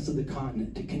across the rest of the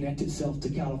continent to connect itself to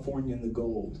California and the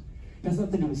gold. It has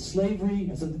nothing to do with slavery, it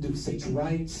has nothing to do with states'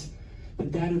 rights,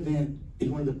 but that event is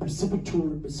one of the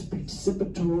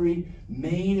precipitory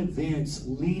main events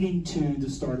leading to the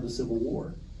start of the Civil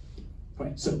War.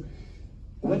 Right, so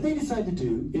what they decide to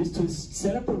do is to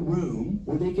set up a room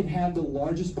where they can have the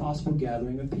largest possible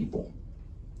gathering of people.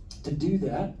 To do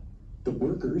that, the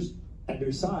workers at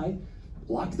Versailles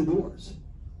lock the doors.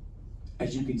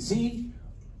 As you can see,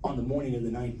 on the morning of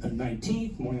the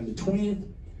 19th, morning of the 20th,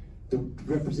 the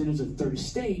representatives of the third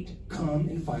estate come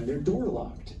and find their door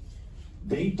locked.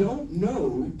 They don't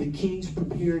know the king's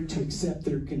prepared to accept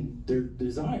their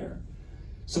desire.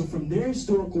 So from their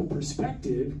historical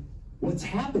perspective, what's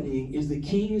happening is the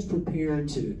king is prepared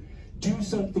to do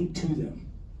something to them.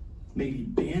 Maybe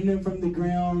ban them from the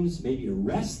grounds, maybe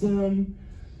arrest them,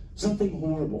 something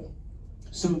horrible.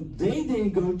 So they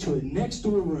then go to a next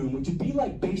door room, which would be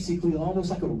like basically almost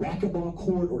like a racquetball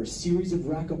court or a series of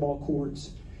racquetball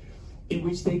courts, in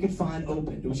which they could find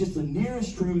open. It was just the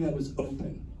nearest room that was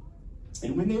open.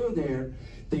 And when they were there,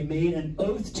 they made an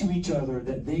oath to each other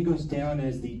that then goes down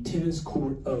as the tennis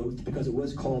court oath, because it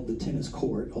was called the tennis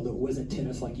court, although it wasn't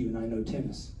tennis like you and I know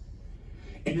tennis.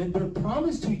 And then their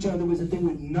promise to each other was that they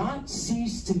would not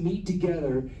cease to meet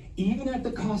together, even at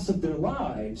the cost of their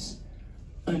lives,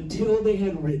 until they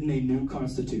had written a new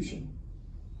constitution.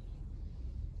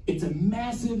 It's a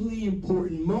massively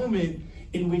important moment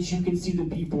in which you can see the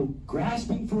people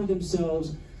grasping for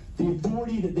themselves the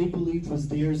authority that they believed was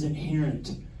theirs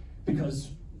inherent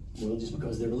because, well, just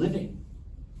because they were living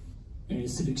in a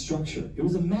civic structure. It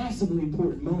was a massively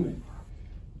important moment.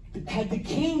 Had the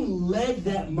king led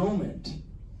that moment,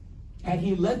 had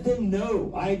he let them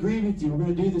know, I agree with you, we're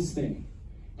going to do this thing,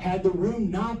 had the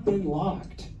room not been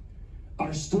locked,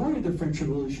 our story of the French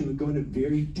Revolution would go in a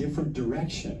very different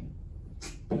direction.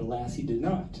 But alas, he did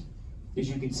not. As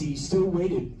you can see, he still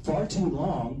waited far too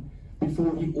long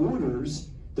before he orders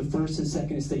the first and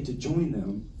second estate to join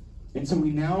them. And so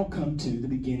we now come to the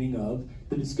beginning of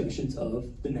the discussions of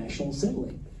the National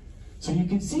Assembly. So you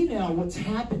can see now what's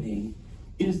happening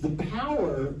is the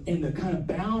power and the kind of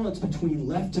balance between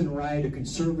left and right, or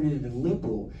conservative and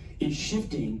liberal, is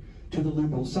shifting to the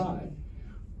liberal side.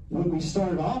 What we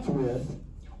started off with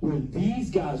were these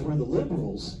guys were the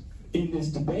liberals in this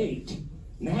debate.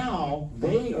 Now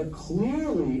they are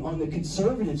clearly on the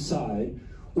conservative side,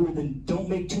 or the don't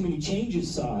make too many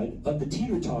changes side of the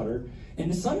teeter-totter,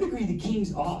 and to some degree the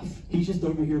king's off. He's just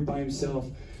over here by himself,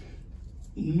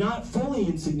 not fully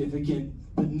insignificant,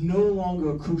 but no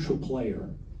longer a crucial player.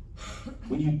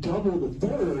 When you double the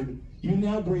third, you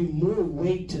now bring more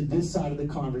weight to this side of the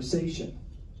conversation.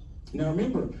 Now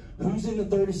remember, who's in the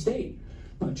third estate?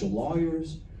 Bunch of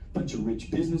lawyers, bunch of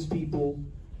rich business people,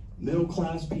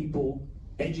 middle-class people,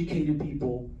 educated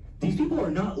people. These people are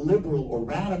not liberal or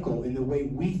radical in the way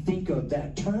we think of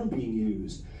that term being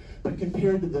used, but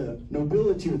compared to the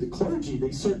nobility or the clergy,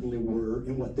 they certainly were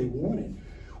in what they wanted.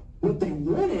 What they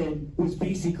wanted was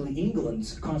basically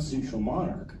England's constitutional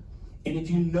monarch. And if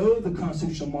you know the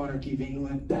constitutional monarchy of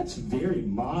England, that's very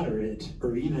moderate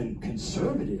or even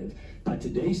conservative by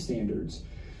today's standards.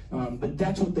 But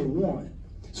that's what they want.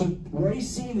 So we're already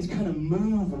seeing this kind of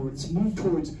move, or it's moved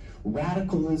towards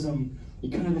radicalism,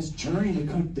 and kind of this journey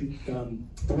that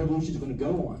the revolution is going to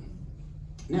go on.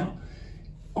 Now,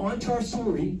 onto our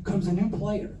story comes a new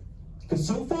player. Because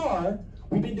so far,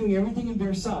 we've been doing everything in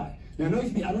Versailles. Now, I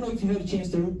don't know if you had a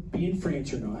chance to be in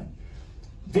France or not.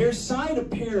 Versailles to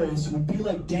Paris would be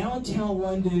like downtown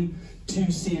London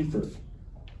to Sanford,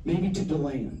 maybe to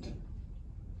DeLand,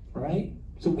 right?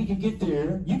 So we could get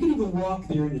there. You could even walk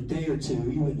there in a day or two.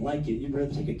 You wouldn't like it. You'd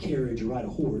rather take a carriage or ride a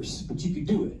horse, but you could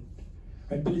do it,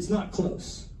 right? But it's not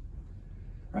close,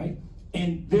 right?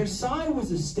 And Versailles was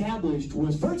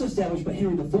first established by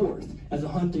Henry IV as a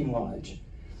hunting lodge.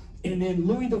 And then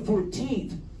Louis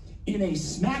XIV, in a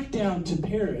smackdown to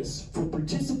Paris for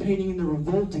participating in the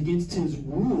revolt against his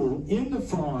rule in the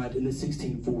Fronde in the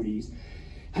 1640s,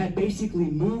 had basically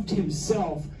moved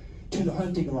himself to the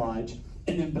hunting lodge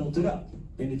and then built it up.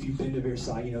 And if you've been to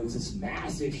Versailles, you know it's this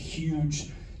massive,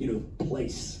 huge,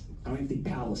 place. I don't even think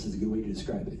palace is a good way to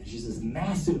describe it. It's just this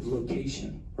massive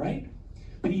location, right?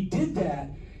 But he did that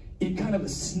in kind of a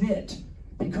snit,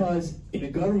 because in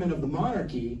a government of the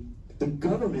monarchy, the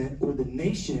government or the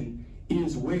nation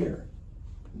is where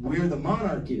the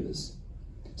monarch is.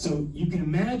 So you can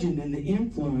imagine then the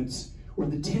influence or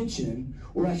the tension,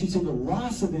 or I should say the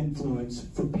loss of influence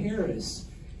for Paris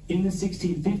in the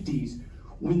 1650s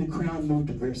when the crown moved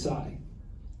to Versailles.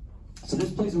 So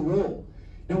this plays a role.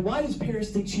 Now, why does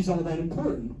Paris think she's all that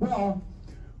important? Well,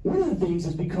 one of the things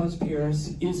is because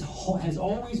Paris has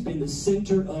always been the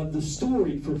center of the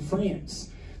story for France.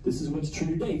 This is what's true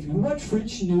today. If you watch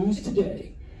French news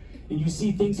today, and you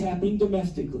see things happening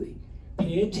domestically,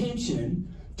 pay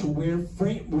attention to where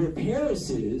Paris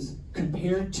is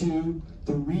compared to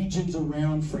the regions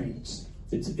around France.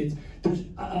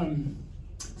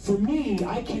 For me,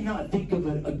 I cannot think of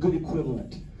a good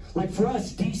equivalent. Like for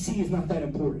us, DC is not that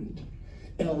important.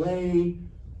 LA,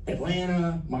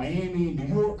 Atlanta, Miami,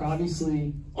 New York,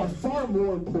 obviously, are far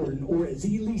more important, or at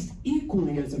least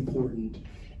equally as important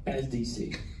as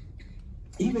DC.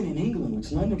 Even in England,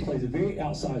 which London plays a very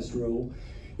outsized role,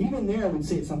 even there I would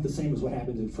say it's not the same as what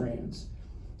happens in France.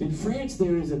 In France,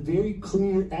 there is a very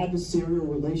clear adversarial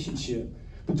relationship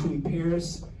between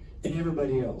Paris and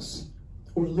everybody else,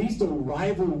 or at least a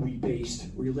rivalry-based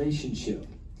relationship.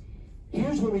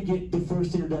 Here's where we get the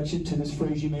first introduction to this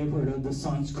phrase you may have heard of, the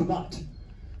sans culotte,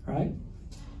 right?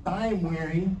 I am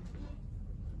wearing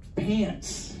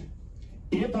pants.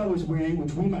 If I was wearing,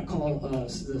 which we might call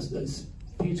pants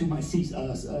we might see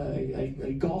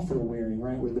a golfer wearing,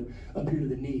 right, with up here to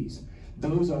the knees,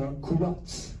 those are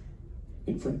culottes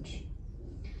in French.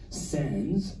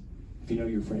 Sans, if you know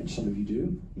your French, some of you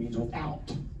do, means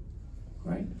without,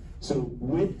 right? So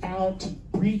without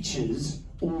breeches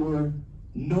or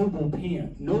noble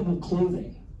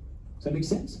clothing. Does that make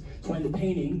sense? That's why in the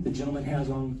painting, the gentleman has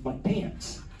on like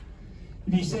pants.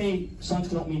 If you say sans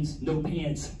culotte means no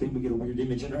pants, then we get a weird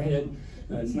image in our head.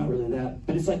 It's not really that.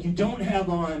 But it's like you don't have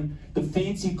on the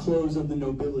fancy clothes of the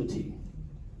nobility.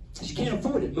 You can't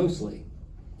afford it, mostly.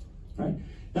 Right?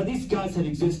 Now, these guys had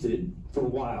existed for a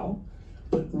while,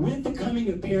 but with the coming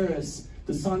of Paris,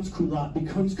 the sans culotte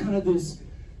becomes kind of this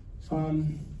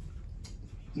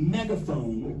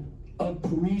megaphone of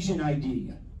Parisian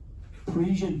idea,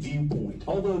 Parisian viewpoint.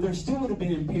 Although there still would have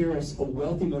been in Paris a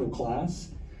wealthy middle class,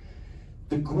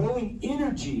 the growing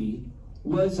energy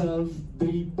was of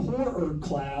the poorer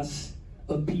class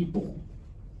of people.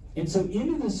 And so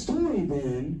into the story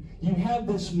then, you have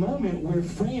this moment where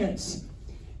France,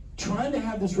 trying to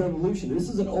have this revolution, this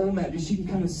is an old map, just so you can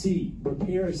kind of see where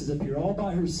Paris is up here all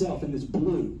by herself in this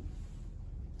blue.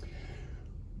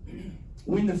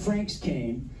 When the Franks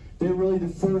came, they were really the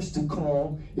first to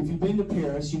call, if you've been to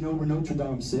Paris, you know where Notre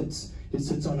Dame sits. It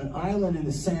sits on an island in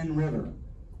the Seine River,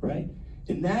 right?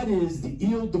 And that is the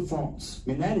Ile-de-France. I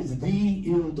mean, that is the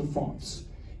Ile-de-France,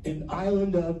 an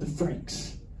island of the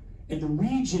Franks. And the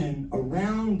region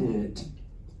around it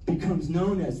becomes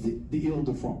known as the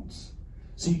Ile-de-France.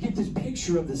 So you get this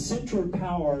picture of the central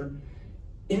power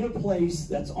in a place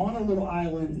that's on a little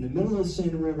island in the middle of the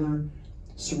Seine River,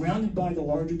 surrounded by the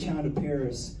larger town of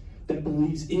Paris, that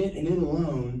believes it and it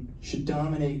alone should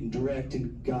dominate and direct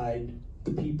and guide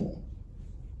the people.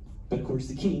 But of course,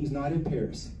 the king's not in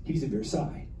Paris. He's in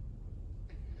Versailles.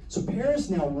 So Paris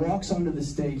now walks onto the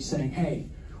stage saying, hey,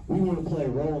 we want to play a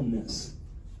role in this.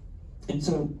 And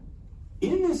so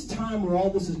in this time where all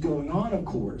this is going on, of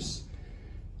course,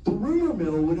 the rumor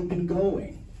mill would have been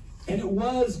going. And it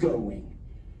was going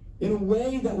in a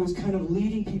way that was kind of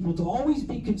leading people to always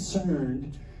be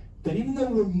concerned that even though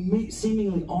we're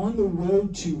seemingly on the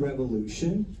road to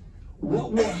revolution,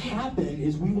 what will happen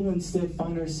is we will instead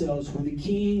find ourselves where the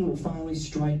king will finally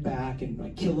strike back and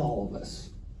like kill all of us.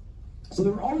 So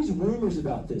there were always rumors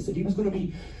about this, that he was going to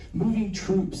be moving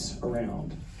troops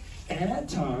around. And at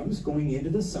times, going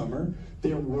into the summer,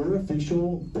 there were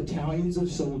official battalions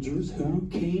of soldiers who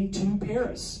came to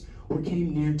Paris or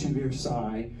came near to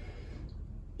Versailles,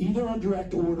 either on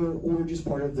direct order or just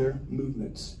part of their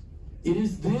movements. It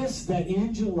is this that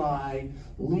in July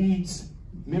leads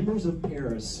members of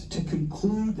Paris to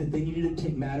conclude that they needed to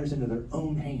take matters into their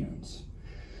own hands.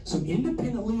 So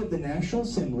independently of the National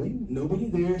Assembly, nobody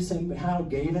there somehow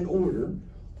gave an order,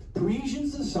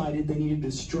 Parisians decided they needed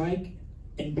to strike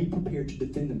and be prepared to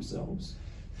defend themselves.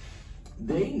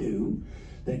 They knew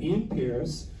that in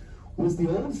Paris was the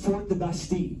old Fort de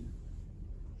Bastille.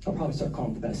 I'll probably start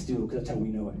calling it the Bastille because that's how we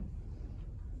know it.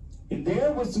 And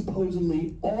there was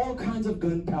supposedly all kinds of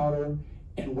gunpowder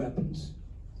and weapons.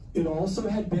 It also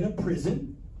had been a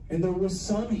prison, and there was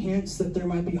some hints that there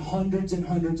might be hundreds and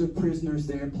hundreds of prisoners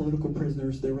there, political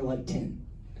prisoners. There were like 10.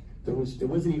 It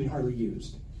wasn't even hardly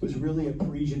used. It was really a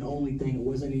Parisian-only thing. It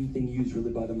wasn't anything used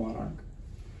really by the monarch.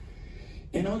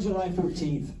 And on July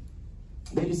 14th,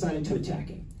 they decided to attack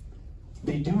it.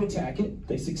 They do attack it.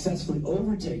 They successfully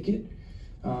overtake it.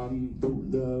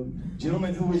 The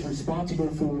gentleman who was responsible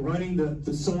for running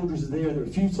the soldiers there, there were a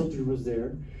few soldiers was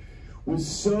there, was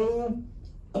so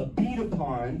beat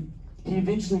upon, he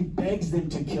eventually begs them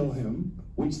to kill him,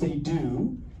 which they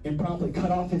do, and promptly cut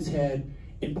off his head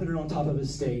and put it on top of a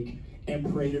stake and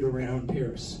parade it around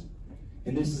Paris.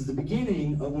 And this is the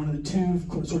beginning of one of the two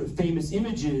sort of famous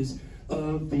images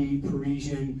of the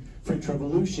Parisian French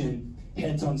Revolution,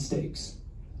 heads on stakes.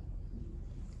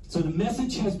 So the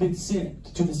message has been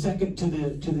sent to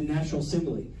the National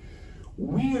Assembly.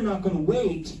 We are not going to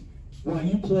wait while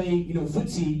you play,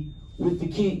 footsie with the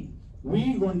king.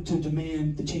 We want to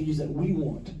demand the changes that we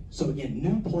want. So again,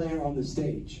 new player on the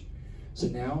stage. So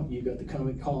now you've got the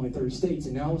colony of 30 states,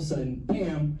 and now all of a sudden,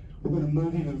 bam, we're going to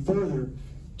move even further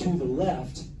to the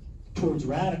left towards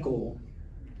radical,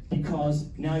 because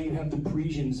now you have the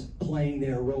Parisians playing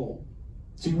their role.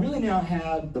 So you really now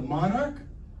have the monarch,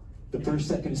 the first,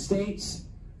 second estates,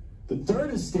 the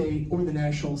third estate, or the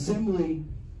National Assembly,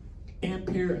 and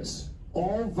Paris,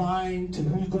 all vying to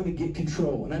who's going to get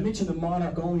control. And I mentioned the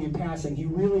monarch only in passing. He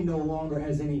really no longer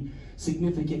has any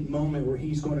significant moment where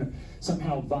he's going to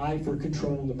somehow vie for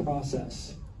control in the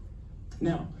process.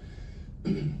 Now,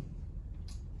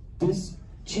 this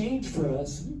change for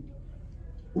us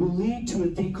will lead to a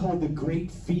thing called the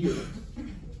Great Fear.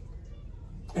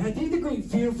 And I think the Great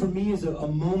Fear for me is a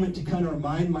moment to kind of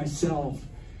remind myself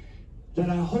that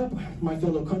I hope my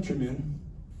fellow countrymen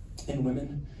and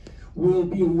women will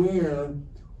be aware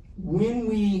when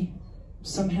we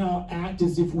somehow act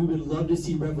as if we would love to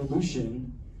see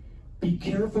revolution, be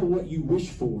careful what you wish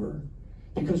for,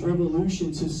 because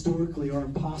revolutions historically are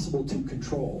impossible to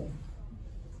control.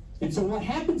 And so what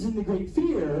happens in the Great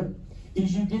Fear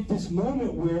is you get this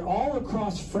moment where all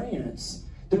across France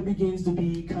there begins to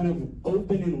be kind of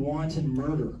open and wanton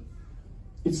murder.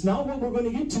 It's not what we're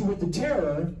going to get to with the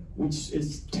terror, which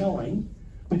is telling,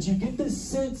 but you get this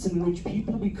sense in which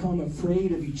people become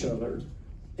afraid of each other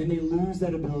and they lose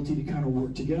that ability to kind of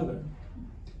work together.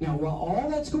 Now, while all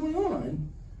that's going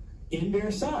on, in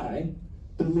Versailles,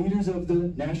 the leaders of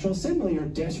the National Assembly are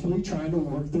desperately trying to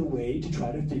work their way to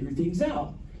try to figure things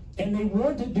out. And they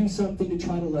want to do something to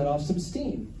try to let off some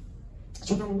steam.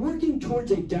 So they're working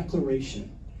towards a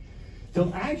declaration.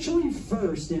 They'll actually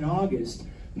first, in August,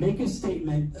 make a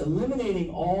statement eliminating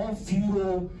all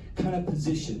feudal kind of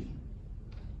position.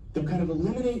 They'll kind of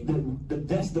eliminate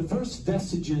the first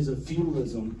vestiges of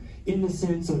feudalism in the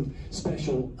sense of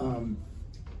special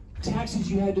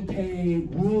taxes you had to pay,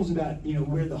 rules about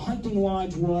where the hunting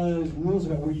lodge was, rules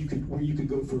about where you could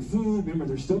go for food. Remember,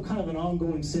 there's still kind of an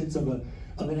ongoing sense of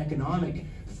an economic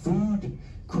food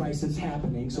crisis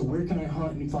happening. So where can I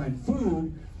hunt and find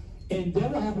food? And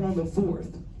that will happen on the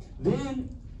 4th. Then,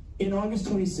 in August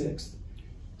 26th,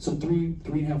 so three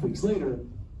and a half weeks later,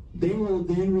 they will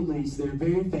then release their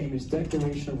very famous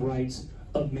Declaration of Rights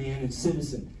of Man and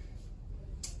Citizen.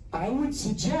 I would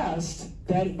suggest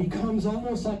that it becomes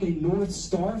almost like a North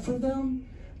Star for them,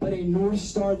 but a North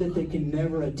Star that they can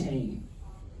never attain.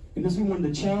 And this is one of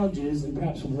the challenges, and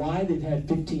perhaps why they've had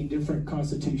 15 different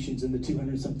constitutions in the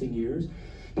 200-something years,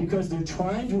 because they're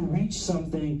trying to reach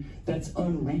something that's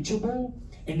unreachable,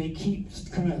 and they keep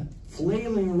kind of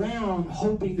flailing around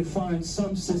hoping to find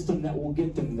some system that will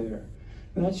get them there.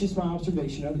 Now, that's just my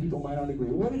observation. Other people might not agree.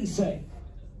 What did it say?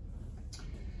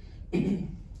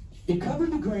 It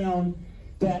covered the ground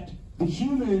that the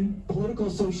human political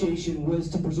association was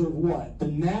to preserve what? The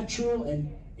natural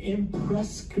and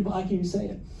imprescriptible, I can't even say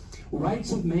it,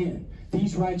 rights of man.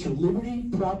 These rights are liberty,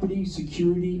 property,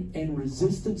 security, and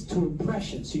resistance to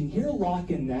oppression. So you can hear Locke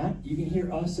in that, you can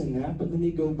hear us in that, but then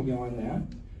they go beyond that.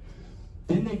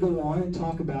 Then they go on and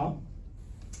talk about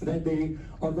that they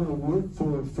are going to work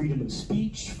for freedom of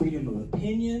speech, freedom of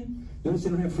opinion. Notice they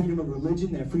don't have freedom of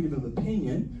religion, they have freedom of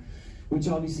opinion, which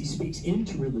obviously speaks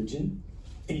into religion,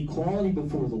 and equality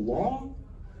before the law,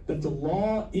 that the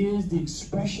law is the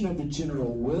expression of the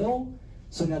general will.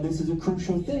 So now this is a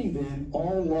crucial thing then.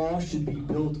 All law should be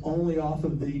built only off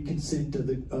of the consent of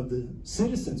the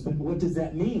citizens. But what does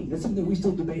that mean? That's something we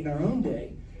still debate in our own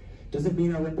day. Does it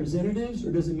mean our representatives,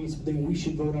 or does it mean something we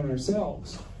should vote on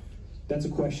ourselves? That's a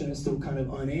question that's still kind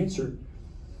of unanswered.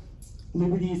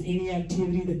 Liberty is any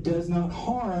activity that does not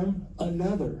harm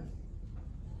another.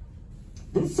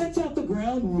 This sets out the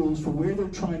ground rules for where they're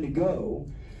trying to go.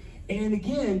 And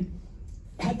again,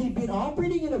 had they been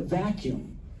operating in a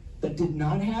vacuum that did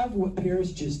not have what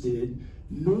Paris just did,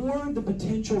 nor the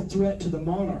potential threat to the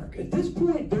monarch, at this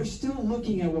point, they're still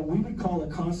looking at what we would call a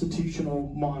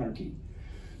constitutional monarchy.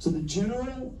 So the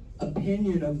general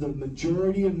opinion of the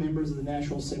majority of members of the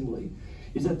National Assembly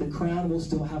is that the crown will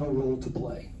still have a role to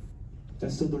play.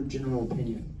 That's still their general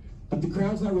opinion. But the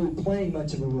crown's not really playing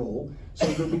much of a role, so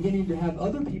they're beginning to have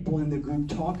other people in the group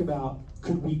talk about,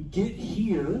 could we get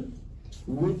here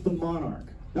with the monarch?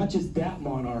 Not just that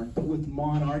monarch, but with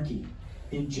monarchy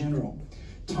in general.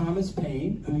 Thomas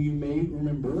Paine, who you may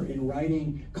remember in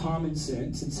writing Common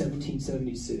Sense in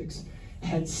 1776,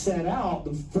 had set out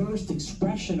the first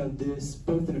expression of this,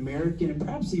 both in American and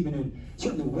perhaps even in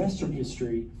certainly Western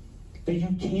history, that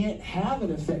you can't have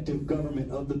an effective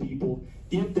government of the people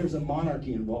if there's a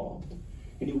monarchy involved.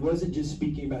 And he wasn't just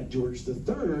speaking about George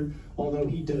III, although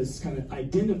he does kind of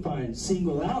identify and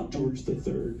single out George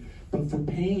III. But for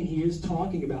Paine, he is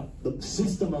talking about the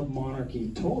system of monarchy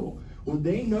in total. Well,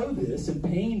 they know this, and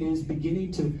Paine is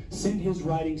beginning to send his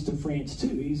writings to France too.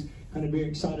 He's kind of very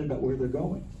excited about where they're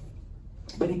going.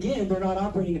 But again, they're not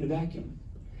operating in a vacuum.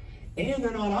 And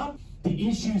they're not the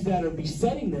issues that are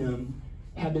besetting them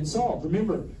have been solved.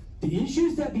 Remember, the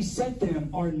issues that beset them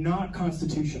are not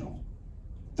constitutional.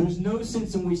 There's no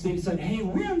sense in which they decide, hey,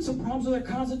 we're having some problems with our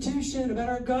Constitution, about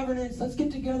our governance, let's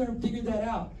get together and figure that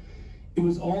out. It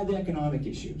was all the economic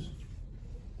issues.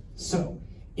 So,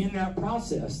 in that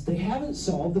process, they haven't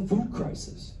solved the food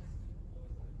crisis.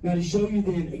 Now, to show you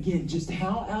then, again, just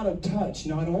how out of touch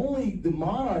not only the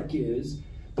monarch is,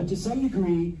 but to some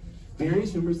degree,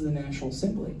 various members of the National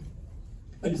Assembly.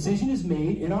 A decision is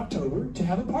made in October to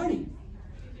have a party.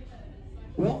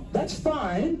 Well, that's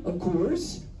fine, of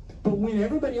course, but when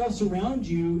everybody else around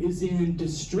you is in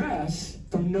distress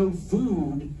from no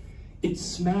food, it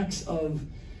smacks of,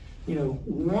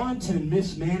 wanton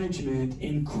mismanagement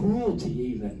and cruelty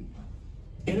even.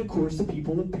 And of course, the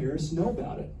people of Paris know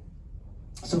about it.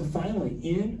 So finally,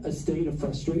 in a state of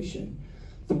frustration,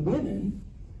 the women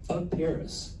of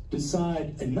Paris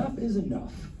decide enough is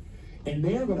enough, and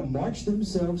they are going to march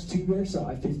themselves to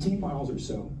Versailles, 15 miles or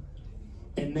so,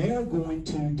 and they are going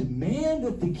to demand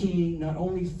that the king not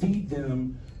only feed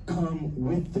them, come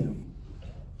with them.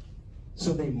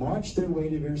 So they march their way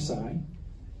to Versailles.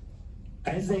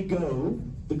 As they go,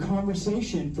 the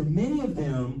conversation for many of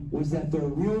them was that their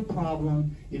real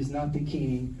problem is not the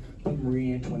king, but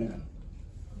Marie Antoinette.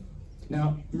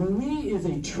 Now, Marie is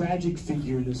a tragic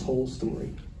figure in this whole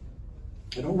story.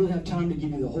 I don't really have time to give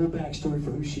you the whole backstory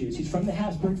for who she is. She's from the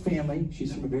Habsburg family.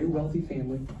 She's from a very wealthy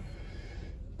family.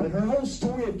 But her whole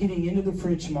story of getting into the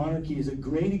French monarchy is a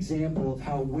great example of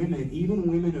how women,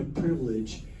 even women of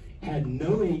privilege, had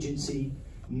no agency,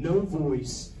 no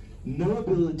voice, no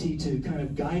ability to kind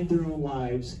of guide their own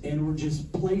lives, and were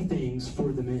just playthings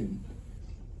for the men.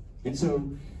 And so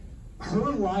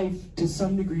her life, to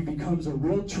some degree, becomes a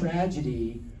real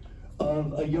tragedy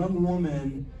of a young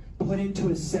woman put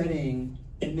into a setting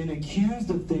and then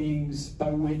accused of things by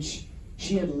which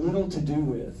she had little to do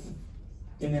with.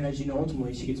 And then, as you know,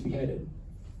 ultimately she gets beheaded.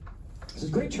 So it's a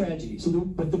great tragedy. So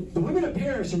but the women of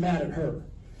Paris are mad at her.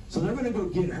 So they're going to go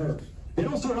get her. They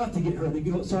don't start off to get her. They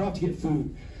start off to get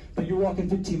food. But you're walking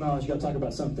 15 miles, you got to talk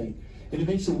about something. And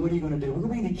eventually, what are you going to do? We're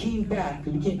going to bring the king back,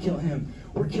 and we can't kill him.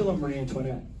 We're killing Marie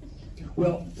Antoinette.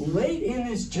 Well, late in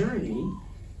this journey,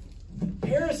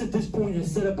 Paris at this point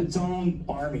has set up its own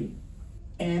army.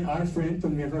 And our friend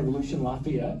from the American Revolution,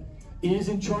 Lafayette, is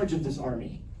in charge of this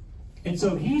army. And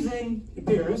so he's in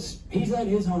Paris, he's at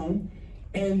his home,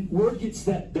 and word gets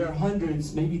that there are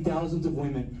hundreds, maybe thousands of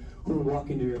women who are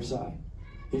walking to Versailles.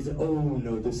 He said, oh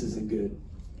no, this isn't good.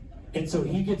 And so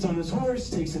he gets on his horse,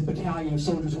 takes a battalion of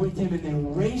soldiers with him, and they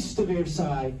race to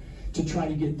Versailles to try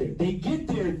to get there. They get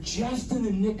there just in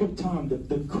the nick of time.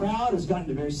 The crowd has gotten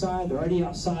to Versailles. They're already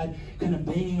outside, kind of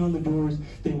banging on the doors.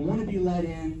 They want to be let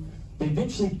in. They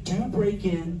eventually do break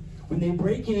in. When they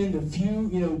break in, the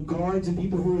few guards and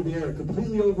people who are there are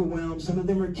completely overwhelmed. Some of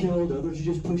them are killed. Others are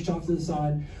just pushed off to the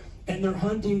side. And they're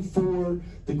hunting for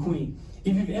the queen.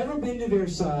 If you've ever been to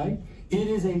Versailles, it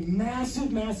is a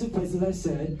massive, massive place, as I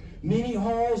said. Many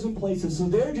halls and places. So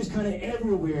they're just kind of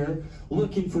everywhere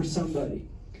looking for somebody.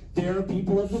 There are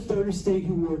people of the Third Estate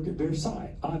who work at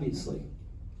Versailles, obviously.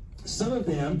 Some of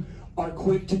them are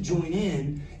quick to join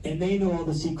in, and they know all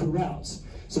the secret routes.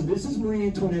 So this is Marie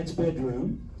Antoinette's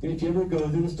bedroom. And if you ever go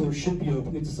there, this door should be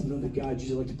open. It's something that guys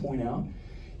usually like to point out.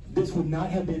 This would not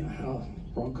have been,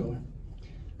 wrong color.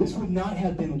 This would not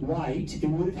have been white. It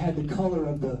would have had the color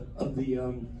of the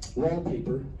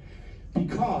wallpaper,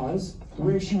 because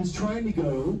where she was trying to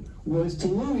go was to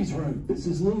Louis's room. This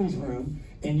is Louis's room,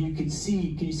 and you can you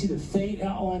see the faint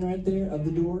outline right there of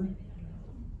the door?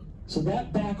 So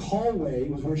that back hallway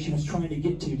was where she was trying to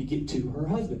get to her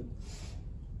husband.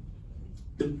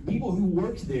 The people who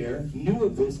worked there knew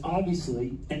of this,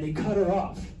 obviously, and they cut her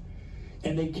off,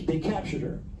 and they captured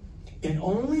her. And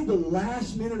only the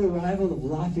last-minute arrival of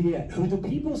Lafayette, who the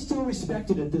people still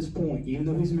respected at this point, even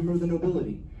though he's a member of the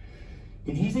nobility,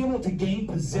 and he's able to gain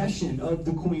possession of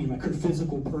the queen, like her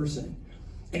physical person.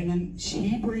 And then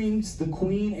he brings the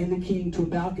queen and the king to a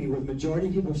balcony where the majority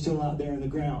of people are still out there in the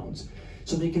grounds.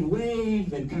 So they can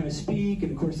wave and kind of speak,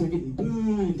 and of course they're getting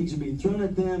booed and things are being thrown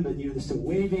at them, but they're still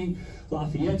waving.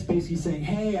 Lafayette's basically saying,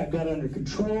 hey, I've got it under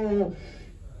control,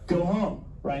 go home,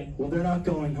 right? Well, they're not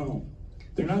going home.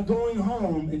 They're not going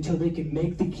home until they can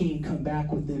make the king come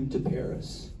back with them to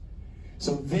Paris.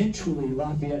 So eventually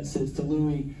Lafayette says to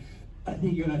Louis, I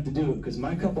think you're going to have to do it, because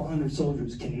my couple hundred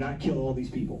soldiers cannot kill all these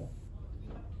people.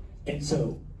 And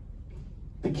so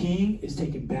the king is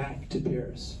taken back to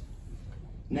Paris.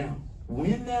 Now,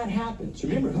 when that happens,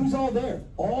 remember, who's all there?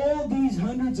 All these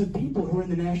hundreds of people who are in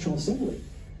the National Assembly.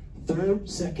 Third,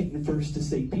 second, and first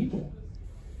estate people.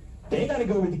 They got to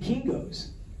go where the king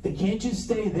goes. They can't just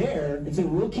stay there and say,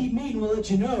 we'll keep meeting, we'll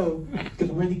let you know, because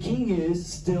where the king is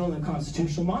still in a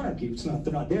constitutional monarchy.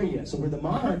 They're not there yet. So where the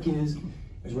monarch is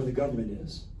where the government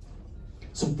is.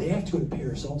 So they have to go to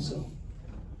Paris also.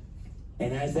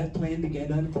 And as that plan began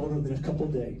to unfold over the next couple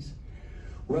of days,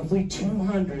 roughly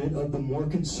 200 of the more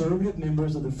conservative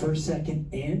members of the First, Second,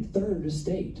 and Third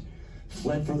Estate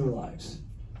fled for their lives.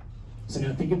 So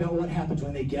now think about what happens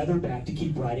when they gather back to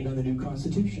keep writing on the new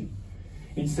Constitution.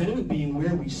 Instead of it being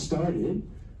where we started,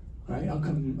 right? I'll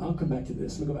come back to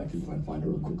this. Let me go back to find it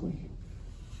real quickly.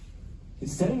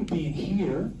 Instead of it being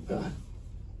here,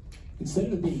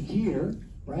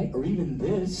 right, or even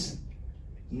this,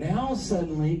 now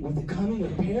suddenly with the coming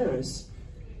of Paris,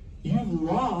 you've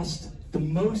lost the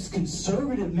most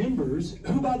conservative members,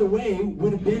 who, by the way,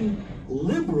 would have been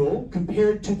liberal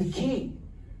compared to the king.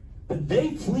 But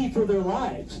they flee for their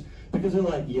lives because they're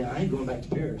like, yeah, I ain't going back to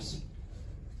Paris.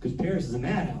 Because Paris is a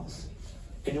madhouse.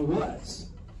 And it was.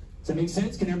 Does that make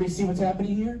sense? Can everybody see what's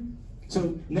happening here?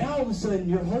 So now all of a sudden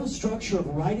your whole structure of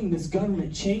writing this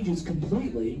government changes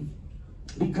completely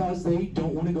because they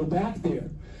don't want to go back there.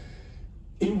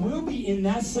 It will be in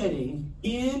that setting,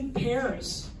 in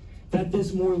Paris, that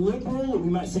this more liberal, or we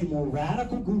might say more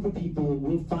radical group of people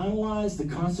will finalize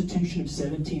the Constitution of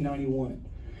 1791.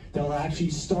 They'll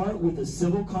actually start with a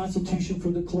civil constitution for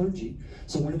the clergy.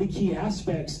 So one of the key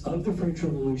aspects of the French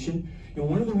Revolution, and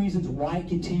one of the reasons why it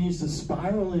continues to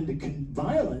spiral into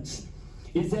violence,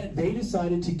 is that they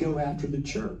decided to go after the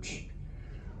church.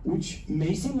 Which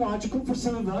may seem logical for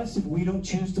some of us if we don't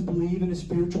choose to believe in a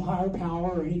spiritual higher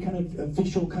power or any kind of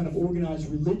official kind of organized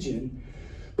religion.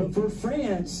 But for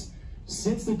France,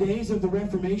 since the days of the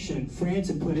Reformation, France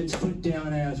had put its foot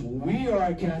down as, we are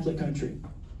a Catholic country.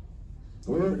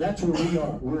 That's where we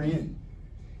are. We're in.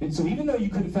 And so even though you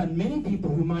could have found many people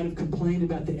who might have complained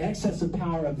about the excessive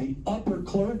power of the upper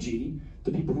clergy,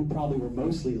 the people who probably were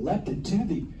mostly elected to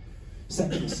the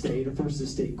Second Estate or First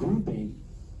Estate grouping,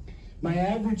 my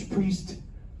average priest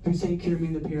who's taking care of me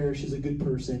in the parish is a good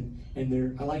person,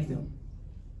 and I like them,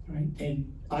 right?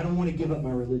 And I don't want to give up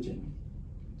my religion.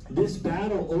 This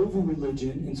battle over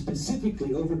religion, and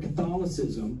specifically over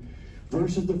Catholicism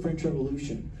versus the French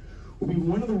Revolution, will be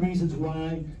one of the reasons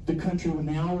why the country will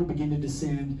now begin to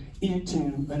descend into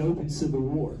an open civil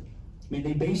war. I mean,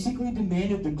 they basically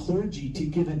demanded the clergy to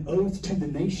give an oath to the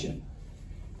nation.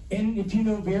 And if you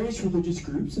know various religious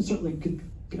groups, and certainly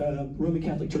Roman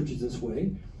Catholic churches this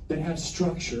way, that have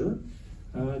structure,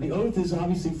 the oath is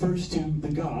obviously first to the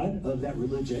God of that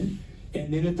religion,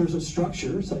 and then if there's a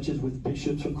structure, such as with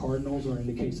bishops or cardinals, or in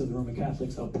the case of the Roman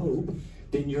Catholics, a pope,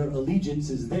 then your allegiance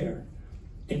is there.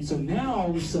 And so now, all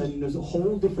of a sudden, there's a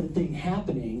whole different thing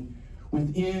happening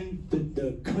within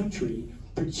the country,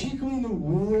 particularly in the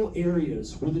rural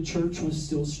areas where the church was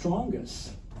still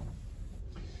strongest.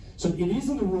 So it is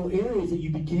in the rural areas that you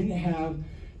begin to have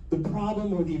the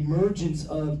problem or the emergence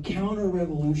of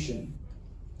counter-revolution,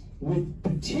 with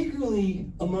particularly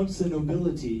amongst the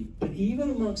nobility, but even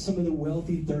amongst some of the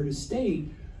wealthy Third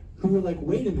Estate, who are like,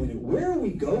 wait a minute, where are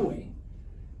we going?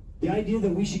 The idea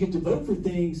that we should get to vote for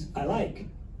things, I like.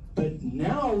 But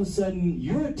now all of a sudden,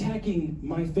 you're attacking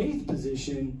my faith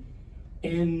position,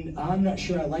 and I'm not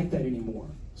sure I like that anymore.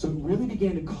 So it really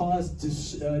began to cause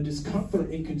discomfort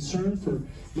and concern for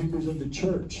members of the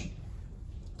church.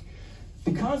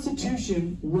 The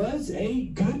Constitution was a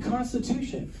good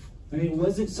Constitution. I mean, it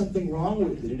wasn't something wrong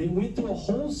with it. And it went through a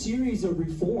whole series of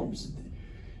reforms.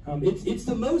 It's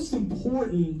the most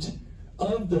important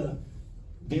of the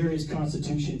various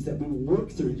constitutions that we will work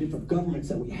through, different governments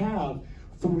that we have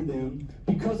for them,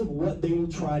 because of what they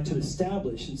will try to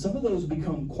establish. And some of those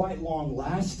become quite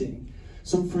long-lasting.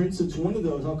 So, for instance, one of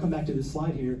those, I'll come back to this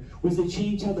slide here, was they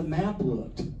changed how the map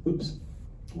looked. Oops,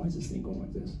 why is this thing going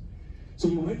like this? So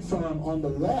you went from, on the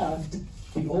left,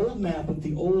 the old map of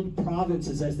the old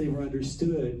provinces as they were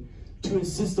understood, to a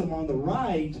system on the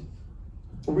right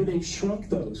where they've shrunk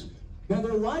those. Now,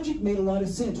 their logic made a lot of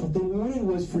sense. What they wanted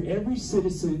was for every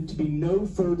citizen to be no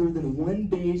further than 1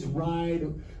 day's ride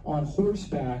on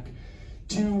horseback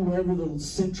to wherever the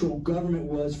central government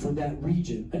was for that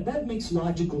region. And that makes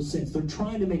logical sense. They're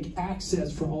trying to make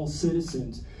access for all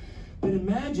citizens. But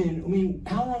imagine, I mean,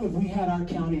 how long have we had our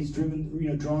counties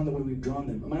drawn the way we've drawn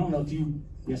them? I mean, I don't know if you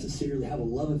necessarily have a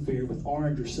love affair with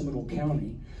Orange or Seminole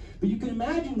County, but you can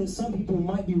imagine that some people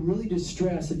might be really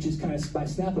distressed that just kind of by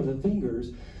snap of the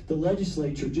fingers, the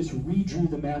legislature just redrew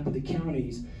the map of the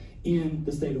counties in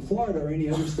the state of Florida or any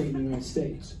other state in the United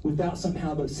States without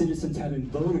somehow the citizens having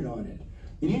voted on it.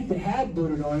 And even if they had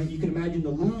voted on it, you can imagine the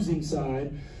losing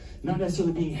side not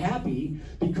necessarily being happy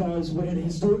because what had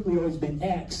historically always been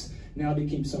X now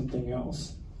became something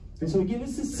else. And so again,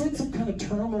 it's this sense of kind of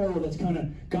turmoil that's kind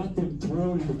of got them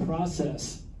thrown into the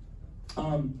process.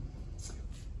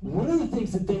 One of the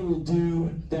things that they will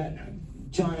do that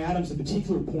John Adams in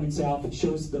particular points out that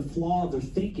shows the flaw of their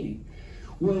thinking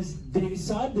was they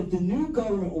decided that the new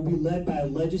government will be led by a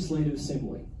legislative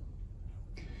assembly.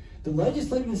 The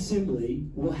legislative assembly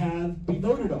will be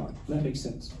voted on. That makes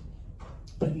sense.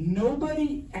 But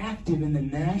nobody active in the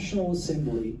National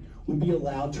Assembly would be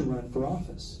allowed to run for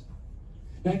office.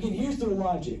 Now again, here's their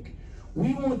logic.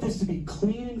 We want this to be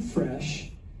clean and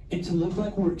fresh and to look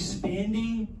like we're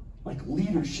expanding like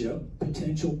leadership,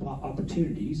 potential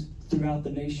opportunities throughout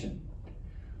the nation.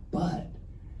 But,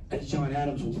 as John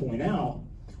Adams will point out,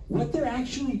 what they're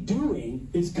actually doing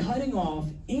is cutting off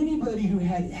anybody who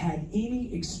had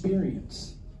any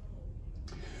experience.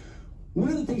 One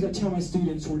of the things I tell my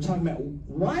students when we're talking about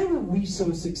why were we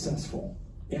so successful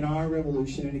in our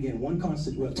revolution, and again,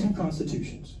 two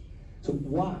constitutions. So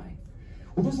why?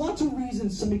 Well, there's lots of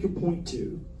reasons somebody could point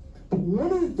to, but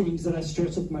one of the things that I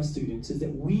stress with my students is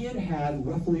that we had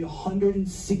roughly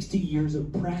 160 years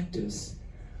of practice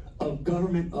of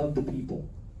government of the people.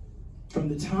 From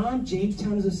the time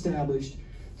Jamestown is established,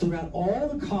 throughout all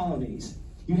the colonies,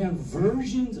 you have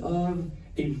versions of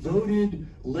a voted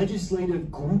legislative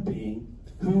grouping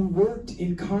who worked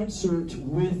in concert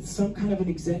with some kind of an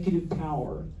executive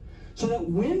power. So that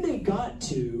when they got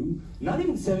to, not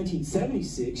even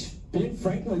 1776, Ben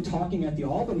Franklin talking at the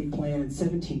Albany Plan in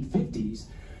 1750s,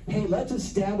 hey, let's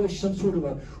establish some sort of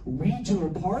a regional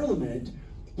parliament,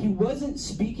 he wasn't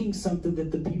speaking something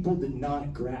that the people did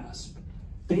not grasp.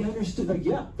 They understood, like,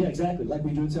 yeah, exactly, like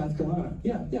we do in South Carolina.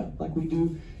 Yeah, like we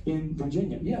do in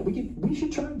Virginia. Yeah, we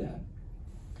should try that.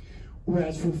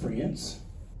 Whereas for France,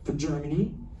 for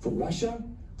Germany, for Russia,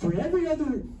 for every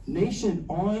other nation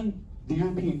on the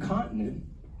European continent,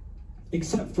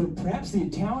 except for perhaps the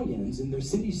Italians in their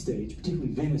city-states,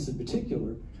 particularly Venice in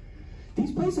particular,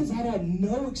 these places had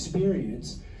no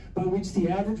experience by which the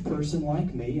average person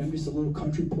like me, I'm just a little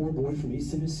country poor boy from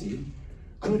East Tennessee,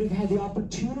 could have had the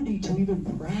opportunity to even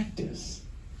practice.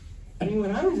 I mean,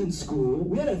 when I was in school,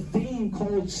 we had a thing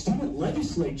called student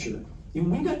legislature. And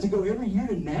we got to go every year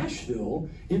to Nashville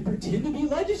and pretend to be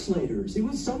legislators. It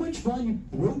was so much fun. You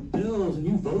wrote bills and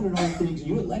you voted on things and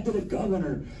you elected a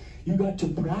governor. You got to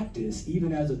practice,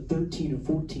 even as a 13 or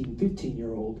 14,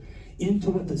 15-year-old, into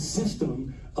what the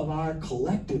system of our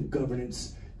collective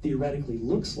governance theoretically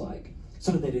looks like.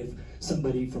 So that if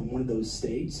somebody from one of those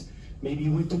states, maybe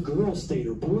you went to girl state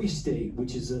or boy state,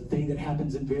 which is a thing that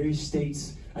happens in various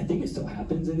states. I think it still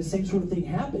happens, and the same sort of thing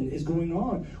is going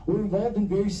on. We're involved in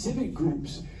various civic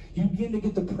groups. You begin to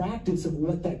get the practice of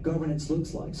what that governance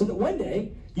looks like. So that one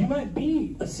day, you might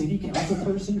be a city council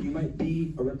person, you might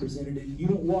be a representative. You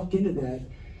don't walk into that,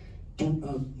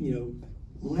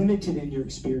 limited in your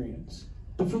experience.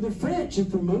 But for the French,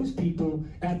 and for most people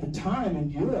at the time in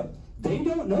Europe, they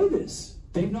don't know this.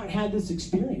 They've not had this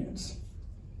experience.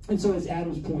 And so as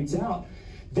Adams points out,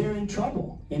 they're in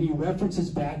trouble. And he references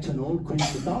back to an old Greek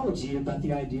mythology about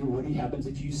the idea of what happens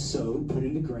if you sow, put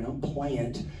in the ground,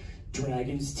 plant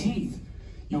dragon's teeth.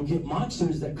 You'll get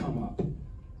monsters that come up.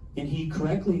 And he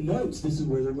correctly notes this is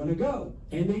where they're going to go.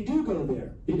 And they do go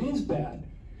there. It is bad.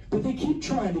 But they keep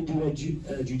trying to do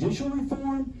a judicial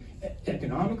reform,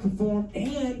 economic reform,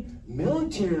 and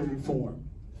military reform.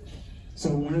 So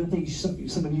one of the things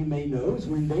some of you may know is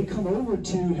when they come over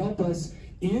to help us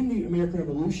in the American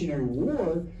Revolutionary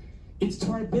War, it's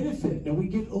to our benefit. Now we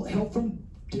get help from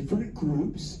different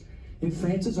groups, and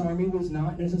France's army was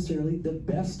not necessarily the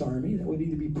best army. That would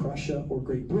either be Prussia or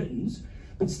Great Britain's,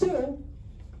 but still,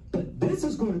 but this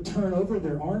is going to turn over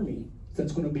their army.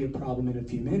 That's going to be a problem in a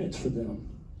few minutes for them.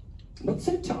 But at the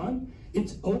same time,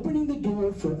 it's opening the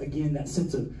door for, again, that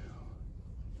sense of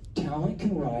talent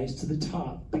can rise to the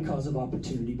top because of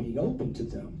opportunity being open to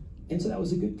them. And so that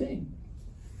was a good thing.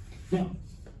 Now,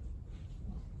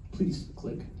 please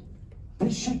click.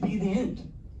 This should be the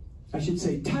end. I should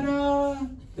say, ta-da!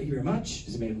 Thank you very much.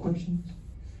 Does anybody have questions?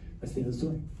 That's the end of the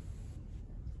story.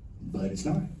 But it's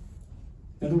not.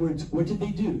 In other words, what did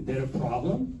they do? They had a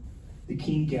problem. The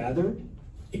king gathered.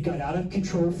 It got out of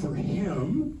control for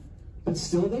him, but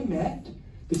still they met.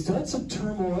 They still had some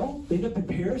turmoil. They ended up in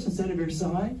Paris instead of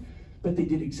Versailles, but they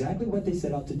did exactly what they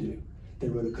set out to do. They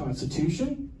wrote a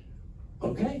constitution.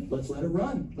 Okay, let's let it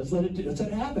run. Let's let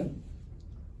it happen.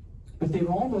 But they've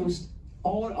almost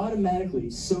all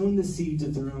automatically sown the seeds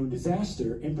of their own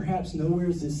disaster, and perhaps nowhere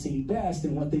is this seen best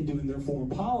in what they do in their foreign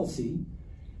policy.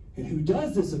 And who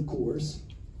does this, of course,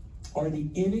 are the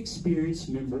inexperienced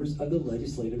members of the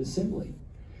Legislative Assembly,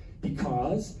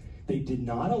 because they did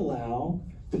not allow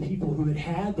the people who had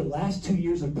had the last 2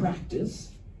 years of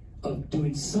practice of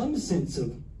doing some sense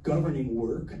of governing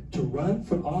work to run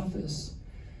for office,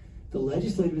 the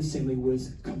Legislative Assembly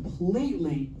was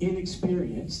completely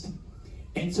inexperienced,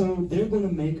 and so they're going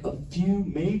to make a few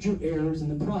major errors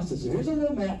in the process. So here's a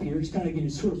little map here, just kind of getting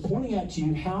sort of pointing out to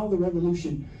you how the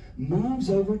revolution moves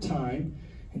over time.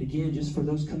 And again, just for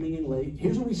those coming in late,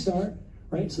 here's where we start,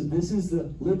 right? So this is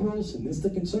the liberals and this is the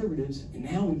conservatives, and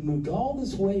now we've moved all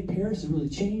this way. Paris has really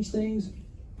changed things,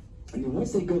 and then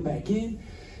once they go back in,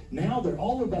 now they're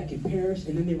all the way back in Paris,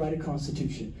 and then they write a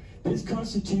constitution. This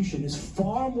constitution is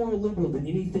far more liberal than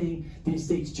anything the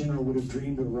Estates General would have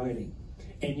dreamed of writing.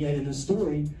 And yet in the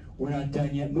story, we're not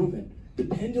done yet moving. The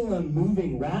pendulum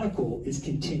moving radical is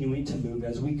continuing to move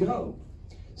as we go.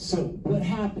 So what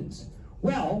happens?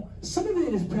 Well, some of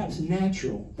it is perhaps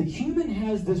natural. The human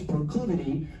has this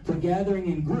proclivity for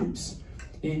gathering in groups.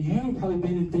 And you've probably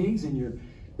been in things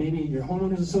maybe in your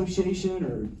homeowners association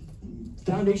or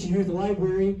foundation here at the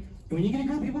library. And when you get a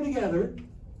group of people together,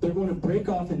 they're going to break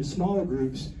off into smaller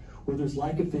groups where there's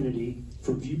like affinity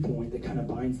for viewpoint that kind of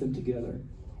binds them together.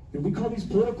 And we call these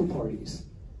political parties.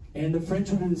 And the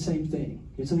French would do the same thing.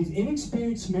 And so these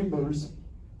inexperienced members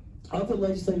of the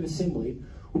Legislative Assembly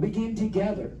will begin to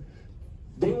gather.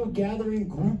 They will gather in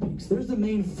groupings. There's the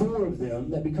main 4 of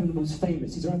them that become the most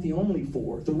famous. These aren't the only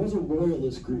 4. There was a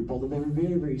royalist group, although they were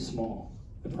very, very small,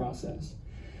 the process.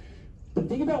 But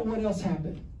think about what else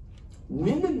happened.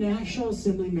 When the National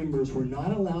Assembly members were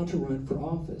not allowed to run for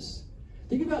office,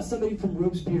 think about somebody from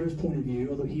Robespierre's point of view,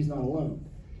 although he's not alone.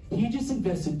 He just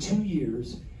invested 2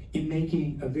 years in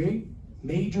making a very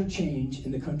major change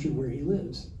in the country where he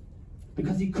lives.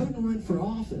 Because he couldn't run for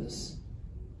office.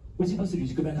 What's he supposed to do?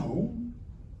 Just go back home?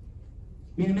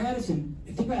 I mean,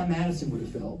 think about how Madison would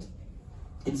have felt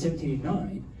in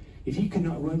 1789 if he could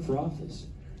not run for office.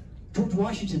 George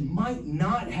Washington might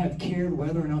not have cared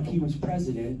whether or not he was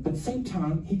president, but at the same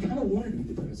time, he kind of wanted to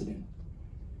be the president.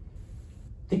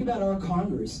 Think about our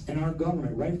Congress and our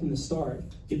government right from the start.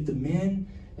 If the men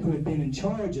who had been in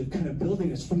charge of kind of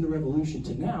building us from the Revolution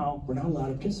to now were not allowed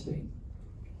to participate.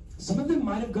 Some of them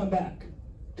might have gone back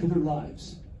to their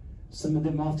lives. Some of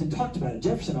them often talked about it.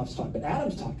 Jefferson often talked about it.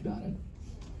 Adams talked about it.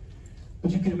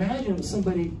 But you can imagine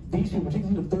with these people,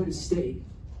 particularly the Third Estate,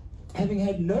 having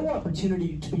had no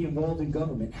opportunity to be involved in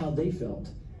government, how they felt.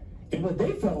 And what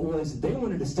they felt was they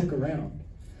wanted to stick around.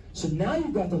 So now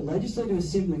you've got the Legislative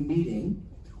Assembly meeting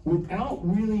without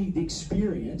really the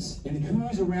experience, and then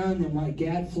who's around them like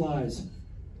gadflies?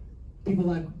 People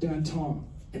like Danton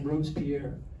and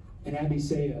Robespierre and Abbe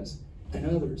Sieyès and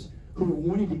others who are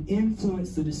wanting to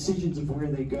influence the decisions of where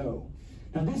they go.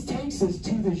 Now this takes us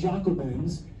to the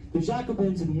Jacobins. The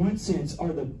Jacobins, in one sense,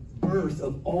 are the birth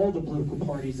of all the political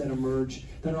parties that emerge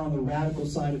that are on the radical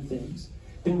side of things.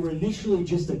 They were initially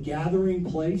just a gathering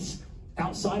place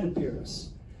outside of Paris.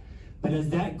 But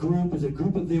as a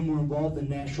group of them were involved in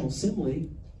the National Assembly,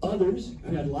 others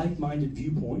who had like-minded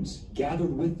viewpoints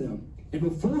gathered with them. And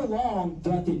before long,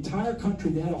 throughout the entire country,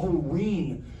 they had a whole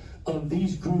ring of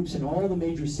these groups in all the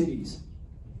major cities.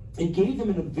 It gave them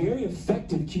a very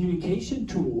effective communication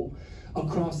tool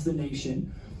across the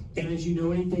nation. And as you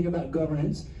know anything about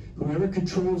governance, whoever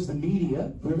controls the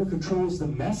media, whoever controls the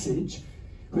message,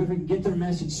 whoever can get their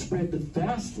message spread the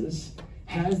fastest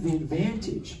has the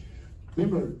advantage.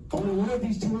 Remember, only one of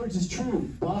these 2 words is true.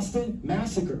 Boston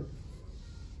Massacre.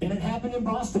 And it happened in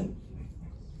Boston.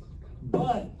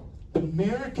 But the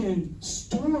American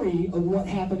story of what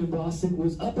happened in Boston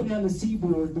was up and down the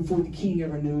seaboard before the king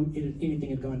ever knew anything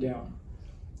had gone down.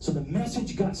 So the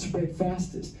message got spread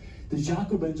fastest. The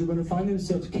Jacobins are going to find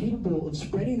themselves capable of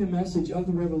spreading the message of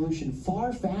the revolution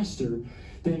far faster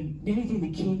than anything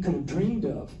the king could have dreamed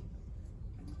of.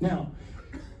 Now,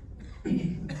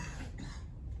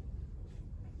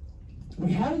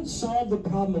 we haven't solved the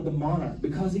problem of the monarch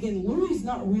because, again, Louis is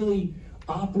not really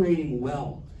operating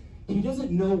well. He doesn't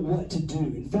know what to do.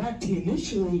 In fact, he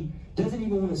initially doesn't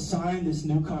even want to sign this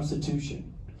new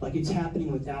constitution, like it's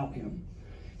happening without him.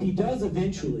 He does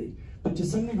eventually, but to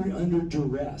some degree under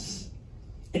duress.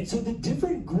 And so the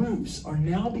different groups are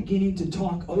now beginning to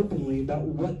talk openly about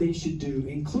what they should do,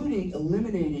 including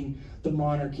eliminating the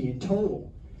monarchy in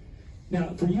total.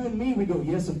 Now, for you and me, we go,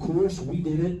 yes, of course, we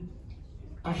did it.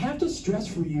 I have to stress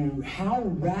for you how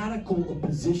radical a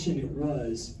position it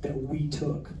was that we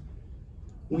took.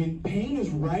 When Paine is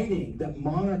writing that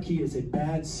monarchy is a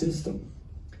bad system,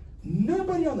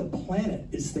 nobody on the planet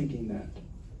is thinking that.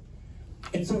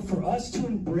 And so for us to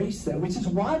embrace that, which is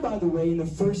why, by the way, in the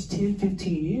first 10,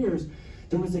 15 years,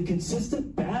 there was a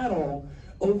consistent battle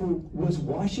over, was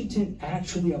Washington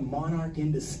actually a monarch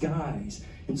in disguise?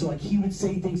 And so like he would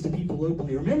say things to people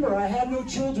openly. Remember, I have no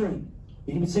children.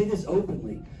 And he would say this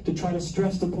openly to try to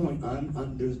stress the point,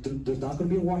 there's not going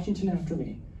to be a Washington after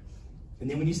me. And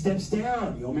then when he steps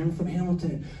down, you'll remember from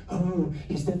Hamilton, oh,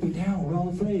 he's stepping down, we're all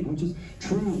afraid, which is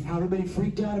true, how everybody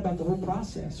freaked out about the whole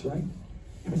process, right?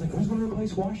 Everybody's like, who's going to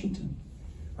replace Washington,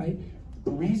 right?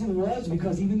 The reason was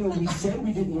because even though we said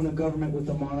we didn't want a government with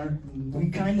a monarch, we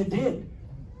kind of did.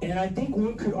 And I think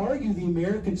one could argue the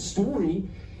American story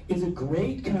is a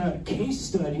great kind of case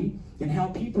study in how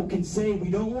people can say we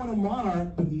don't want a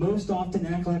monarch, but most often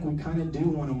act like we kind of do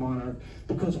want a monarch.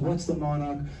 Because what's the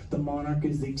monarch? The monarch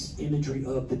is the imagery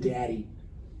of the daddy.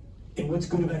 And what's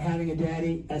good about having a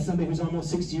daddy, as somebody who's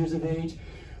almost 60 years of age?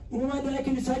 Well, my dad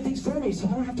can decide things for me, so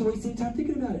I don't have to waste any time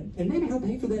thinking about it. And maybe he'll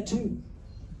pay for that too.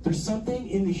 There's something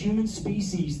in the human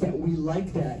species that we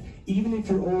like that. Even if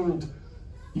you're old,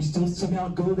 you still somehow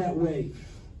go that way.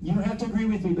 You don't have to agree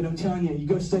with me, but I'm telling you, you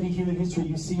go study human history,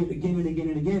 you see it again and again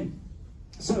and again.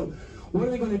 So, what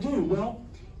are they going to do? Well,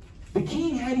 the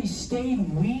king, had he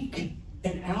stayed weak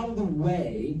and out of the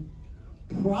way,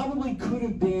 probably could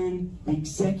have been the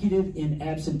executive in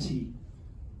absentee.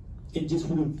 It just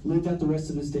would have lived out the rest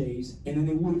of his days, and then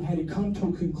they would have had to come to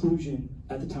a conclusion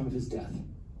at the time of his death.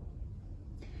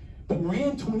 But Marie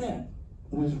Antoinette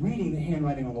was reading the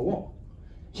handwriting on the wall.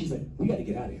 She's like, we got to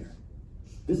get out of here.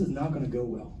 This is not going to go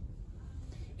well.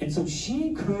 And so she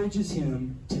encourages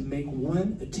him to make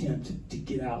one attempt to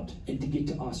get out and to get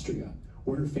to Austria,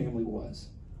 where her family was.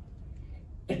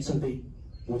 And so they,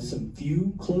 with some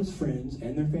few close friends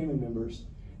and their family members,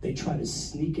 they try to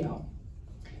sneak out.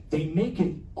 They make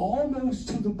it almost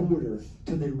to the border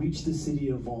till they reach the city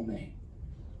of Valmy.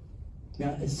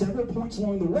 Now, at several points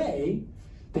along the way,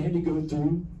 they had to go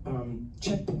through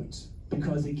checkpoints.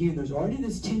 Because again, there's already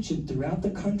this tension throughout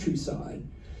the countryside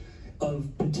of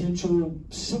potential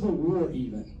civil war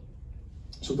even.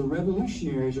 So the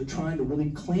revolutionaries are trying to really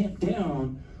clamp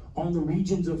down on the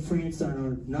regions of France that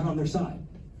are not on their side.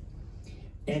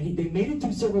 And they made it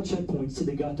through several checkpoints till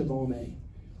they got to Valmy.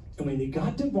 And when they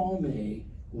got to Valmy,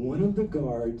 one of the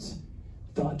guards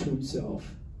thought to himself,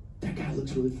 that guy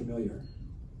looks really familiar.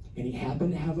 And he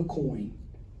happened to have a coin.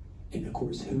 And of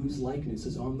course, whose likeness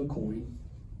is on the coin?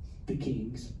 The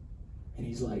king's. And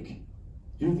he's like,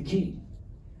 you're the king.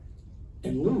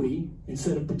 And Louis,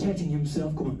 instead of protecting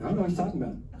himself, going, I don't know what he's talking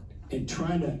about, and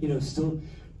trying to, still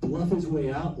bluff his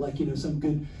way out like, some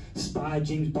good spy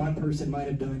James Bond person might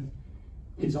have done,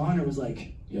 his honor was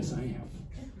like, yes, I am.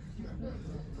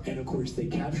 And of course, they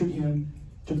captured him,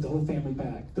 took the whole family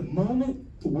back. The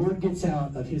moment the word gets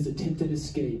out of his attempted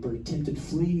escape or attempted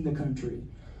fleeing the country,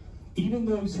 even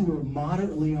those who were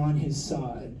moderately on his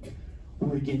side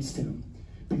were against him,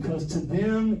 because to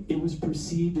them it was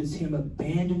perceived as him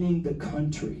abandoning the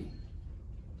country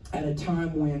at a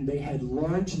time when they had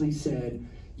largely said,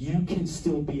 you can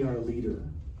still be our leader.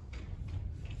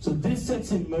 So this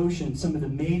sets in motion some of the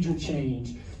major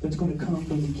change that's going to come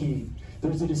from the king.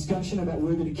 There's a discussion about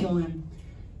whether to kill him,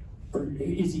 or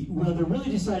is he, well, they're really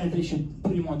decided they should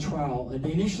put him on trial. And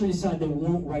they initially decide they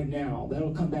won't right now.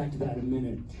 That'll come back to that in a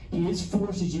minute. He is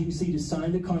forced, as you can see, to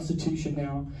sign the Constitution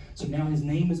now. So now his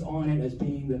name is on it as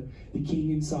being the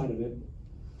king inside of it.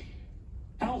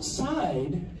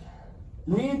 Outside,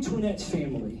 Marie Antoinette's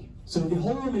family, so the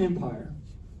whole Roman Empire,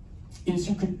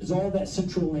 is all that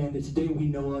central land that today we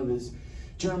know of as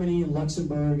Germany and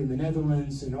Luxembourg and the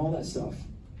Netherlands and all that stuff,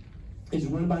 is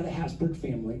run by the Habsburg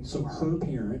family, so her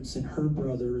parents and her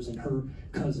brothers and her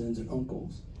cousins and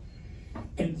uncles.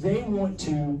 And they want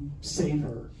to save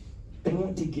her. They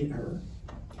want to get her.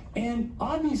 And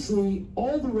obviously,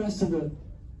 all the rest of the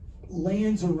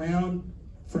lands around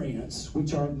France,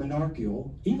 which are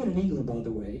monarchical, even in England, by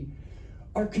the way,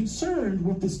 are concerned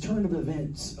with this turn of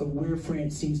events of where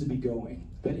France seems to be going.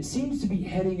 That it seems to be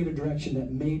heading in a direction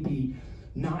that may be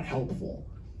not helpful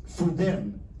for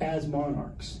them as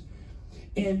monarchs.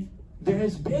 And there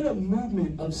has been a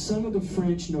movement of some of the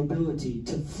French nobility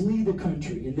to flee the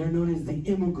country, and they're known as the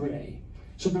émigrés.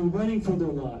 So they're running for their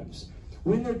lives.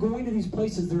 When they're going to these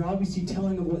places, they're obviously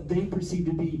telling of what they perceive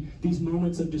to be these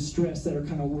moments of distress that are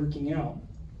kind of working out.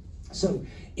 So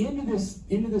into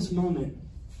this moment,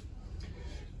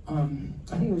 I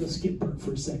think we're going to skip Burke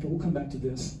for a second. We'll come back to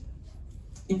this.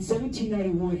 In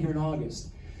 1791, here in August,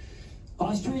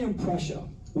 Austria and Prussia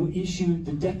will issue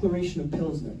the Declaration of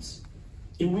Pillsnitz,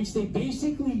 in which they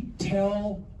basically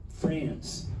tell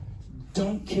France,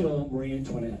 don't kill Marie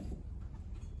Antoinette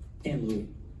and Louis.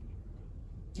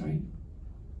 All right?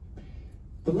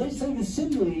 The Legislative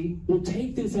Assembly will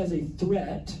take this as a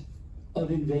threat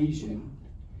of invasion,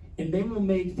 and they will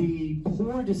make the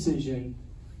poor decision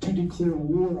to declare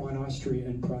war on Austria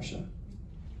and Prussia.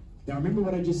 Now remember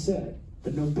what I just said.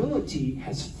 The nobility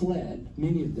has fled,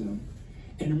 many of them.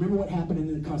 And remember what happened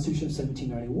in the Constitution of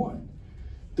 1791.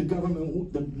 The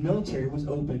government, the military was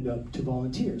opened up to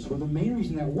volunteers. Well, the main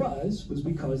reason that was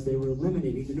because they were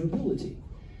eliminating the nobility.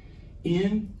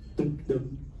 In the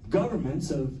governments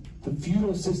of the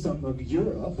feudal system of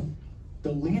Europe,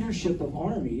 the leadership of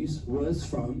armies was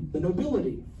from the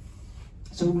nobility.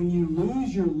 So when you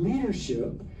lose your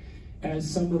leadership, as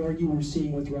some would argue we're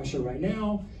seeing with Russia right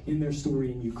now in their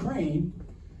story in Ukraine,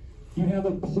 you have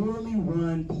a poorly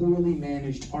run, poorly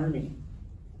managed army.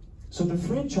 So the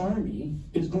French army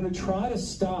is going to try to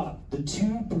stop the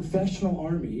two professional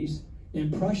armies,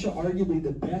 and Prussia, arguably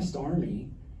the best army,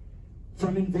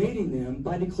 from invading them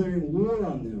by declaring war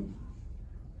on them.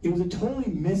 It was a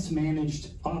totally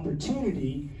mismanaged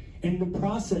opportunity, and in the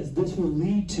process, this will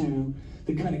lead to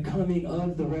the kind of coming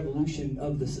of the revolution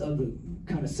of the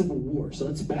kind of civil war. So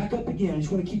let's back up again. I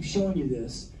just want to keep showing you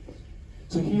this.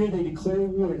 So here they declare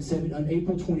war on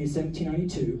April 20,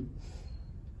 1792.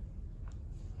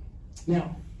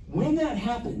 Now, when that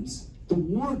happens, the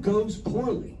war goes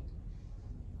poorly,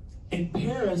 and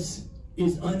Paris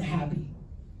is unhappy.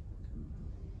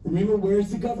 Remember, where's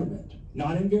the government?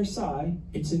 Not in Versailles,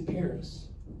 it's in Paris.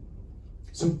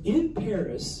 So in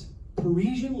Paris,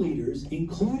 Parisian leaders,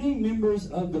 including members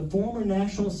of the former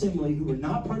National Assembly who were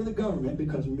not part of the government,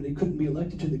 because remember they couldn't be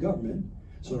elected to the government,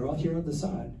 so they're all here on the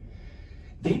side,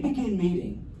 they begin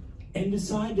meeting and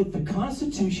decide that the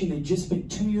Constitution they just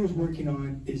spent 2 years working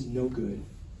on is no good.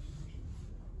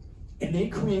 And they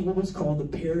create what was called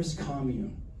the Paris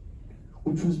Commune,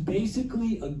 which was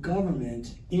basically a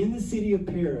government in the city of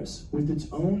Paris with its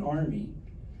own army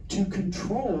to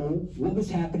control what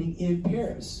was happening in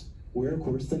Paris, where, of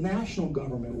course, the national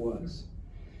government was.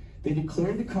 They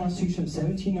declared the Constitution of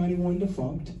 1791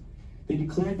 defunct. They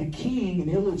declared the king an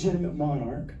illegitimate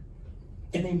monarch.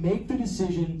 And they make the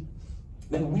decision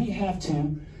that we have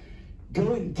to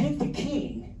go and get the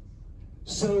king.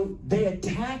 So they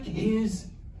attack his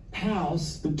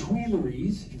house, the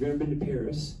Tuileries, if you've ever been to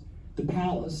Paris, the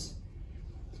palace.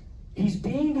 He's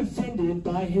being defended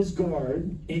by his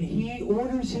guard, and he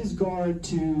orders his guard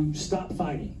to stop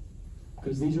fighting.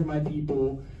 Because these are my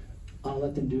people, I'll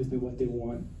let them do with me what they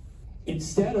want.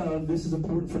 Instead of, this is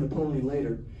important for Napoleon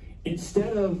later,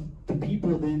 instead of the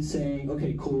people then saying,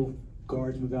 okay, cool,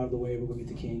 guards, move out of the way, we'll go get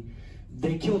the king,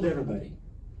 they killed everybody.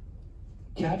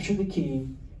 Capture the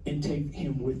king and take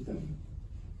him with them.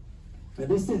 Now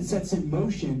this then sets in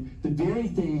motion the very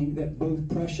thing that both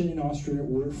Prussia and Austria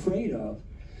were afraid of.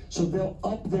 So they'll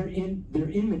up their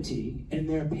enmity and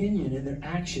their opinion and their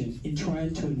action in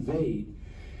trying to invade.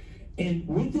 And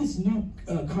with this new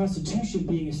constitution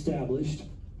being established,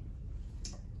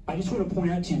 I just want to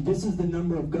point out to you, this is the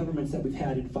number of governments that we've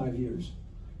had in 5 years.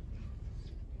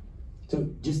 So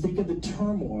just think of the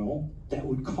turmoil that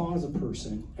would cause a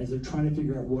person as they're trying to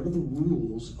figure out what are the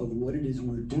rules of what it is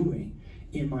we're doing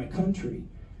in my country.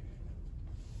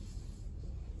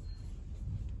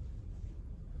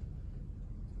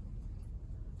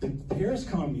 The Paris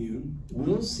Commune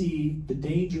will see the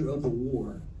danger of the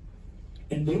war,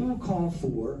 and they will call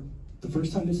for, the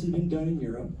first time this has been done in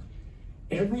Europe,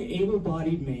 every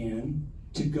able-bodied man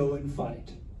to go and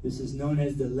fight. This is known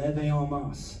as the levée en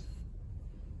masse.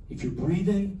 If you're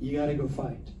breathing, you gotta go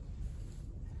fight.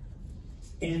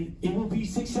 And it will be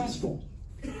successful.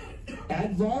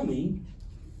 At Valmy,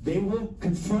 they will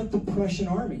confront the Prussian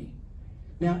army.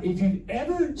 Now, if you've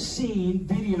ever seen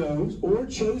videos or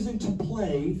chosen to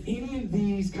play any of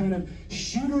these kind of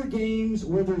shooter games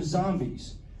where there's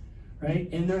zombies, right?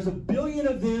 And there's a billion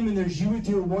of them and there's you with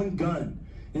your one gun.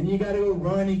 And you gotta go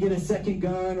run and get a second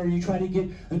gun, or you try to get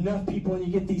enough people and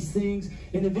you get these things.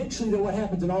 And eventually, what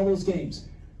happens in all those games?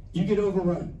 You get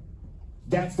overrun.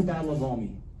 That's the Battle of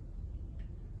Valmy.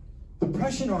 The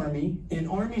Prussian army and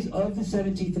armies of the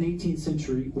 17th and 18th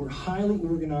century were highly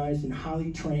organized and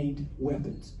highly trained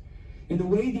weapons. And the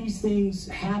way these things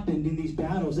happened in these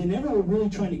battles, they never were really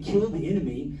trying to kill the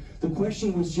enemy. The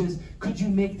question was just, could you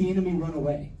make the enemy run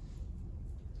away?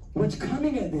 What's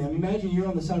coming at them, imagine you're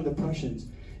on the side of the Prussians,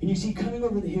 and you see coming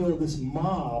over the hill this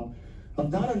mob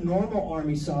of not a normal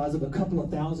army size of a couple of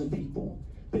thousand people,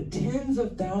 but tens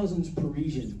of thousands of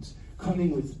Parisians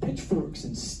coming with pitchforks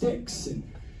and sticks and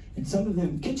some of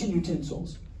them kitchen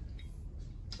utensils,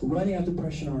 running out the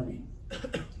Prussian army.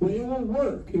 Well, it will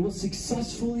work. It will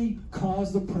successfully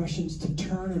cause the Prussians to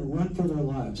turn and run for their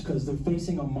lives because they're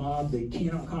facing a mob they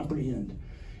cannot comprehend.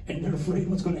 And they're afraid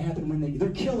what's going to happen when they're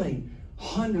killing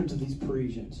hundreds of these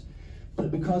Parisians.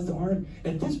 But because the army,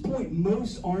 at this point,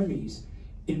 most armies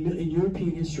in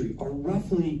European history are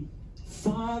roughly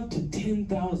 5,000 to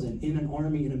 10,000 in an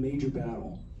army in a major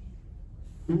battle.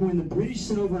 Remember when the British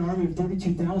sent over an army of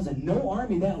 32,000, no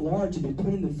army that large had been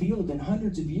put in the field in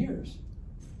hundreds of years.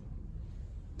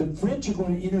 The French are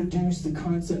going to introduce the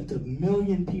concept of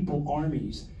million people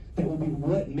armies that will be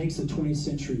what makes the 20th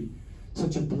century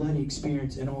such a bloody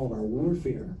experience in all of our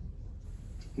warfare.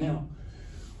 Now,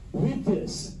 with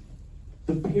this,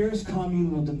 the Paris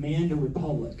Commune will demand a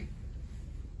republic,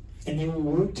 and they will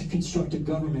work to construct a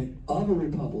government of a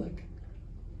republic.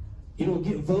 It will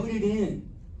get voted in,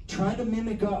 trying to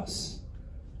mimic us.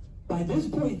 By this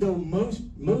point, though,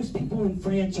 most people in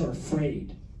France are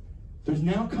afraid. There's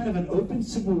now kind of an open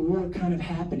civil war kind of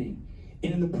happening.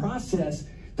 And in the process,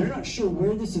 they're not sure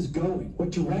where this is going,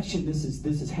 what direction this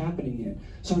is happening in.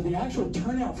 So the actual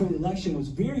turnout for the election was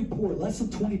very poor, less than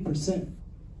 20%,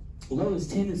 low as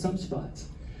 10 in some spots.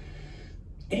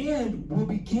 And we'll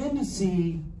begin to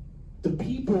see the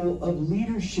people of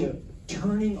leadership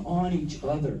turning on each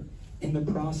other in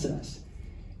the process.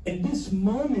 And this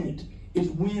moment is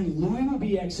when Louis will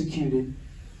be executed.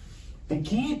 The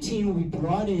guillotine will be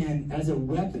brought in as a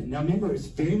weapon. Now remember, it's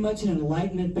very much an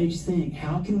Enlightenment-based thing.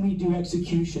 How can we do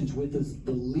executions with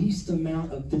the least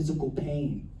amount of physical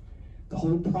pain? The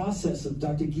whole process of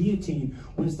Dr. Guillotine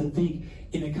was to think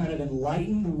in a kind of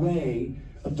enlightened way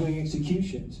of doing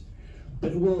executions.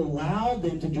 But it will allow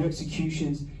them to do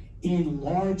executions in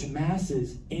large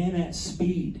masses and at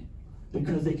speed,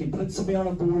 because they can put somebody on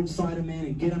a board, slide them in,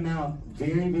 and get them out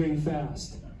very, very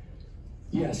fast.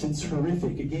 Yes, it's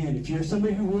horrific. Again, if you're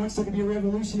somebody who wants there to be a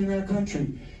revolution in our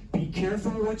country, be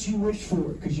careful what you wish for,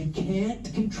 because you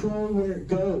can't control where it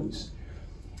goes.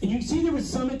 And you can see there was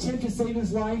some attempt to save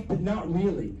his life, but not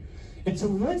really. And so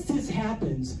once this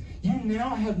happens, you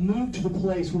now have moved to the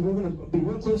place where we're going to be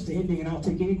real close to ending, and I'll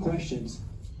take any questions.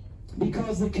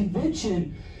 Because the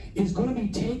convention is going to be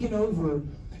taken over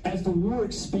as the war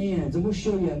expands. And we'll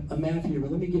show you a map here,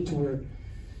 but let me get to where.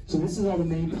 So this is all the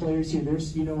main players here.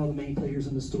 There's, you know, all the main players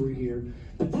in the story here.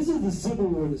 But this is the civil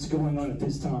war that's going on at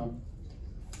this time.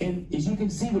 And as you can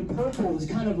see, the purple is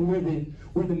kind of where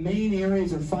the main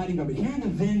areas are fighting over. Here in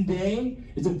the Vendée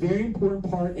is a very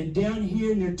important part. And down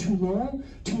here near Toulon,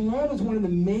 Toulon is one of the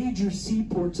major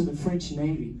seaports of the French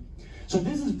Navy. So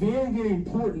this is very, very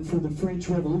important for the French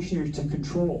revolutionaries to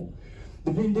control. The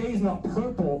Vendée is not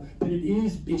purple, but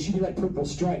it should be like purple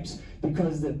stripes,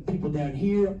 because the people down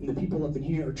here and the people up in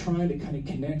here are trying to kind of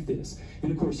connect this.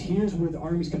 And of course, here's where the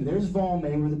armies come. There's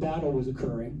Valmy, where the battle was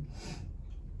occurring.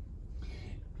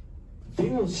 They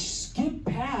will skip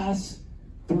past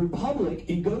the Republic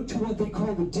and go to what they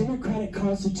call the Democratic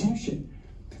Constitution.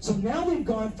 So now they've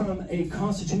gone from a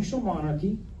constitutional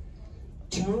monarchy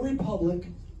to a republic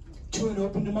to an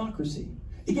open democracy.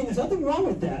 Again, there's nothing wrong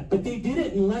with that, but they did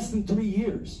it in less than 3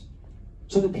 years.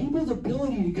 So the people's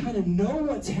ability to kind of know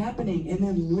what's happening and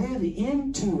then live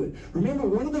into it. Remember,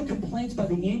 one of the complaints by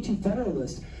the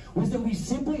anti-federalists was that we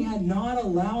simply had not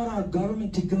allowed our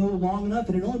government to go long enough.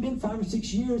 It had only been 5 or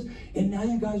 6 years, and now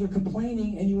you guys are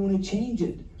complaining and you want to change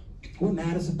it. Well,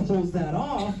 Madison pulls that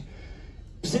off.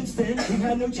 Since then, we've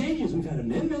had no changes. We've had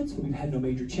amendments, but we've had no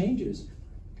major changes.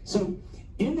 So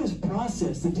in this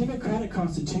process, the Democratic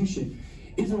Constitution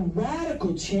is a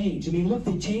radical change. I mean, look,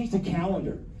 they changed the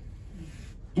calendar.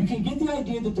 You can get the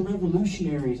idea that the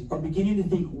revolutionaries are beginning to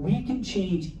think we can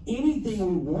change anything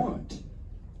we want,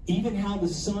 even how the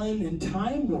sun and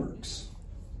time works.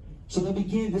 So they'll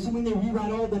begin, this is when they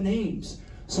rewrite all the names.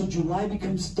 So July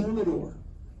becomes Thermidor.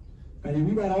 And they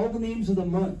rewrite all the names of the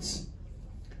months.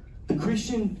 The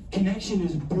Christian connection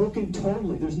is broken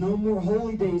totally. There's no more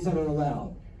holy days that are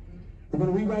allowed. They're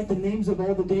going to rewrite the names of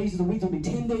all the days of the week. There'll be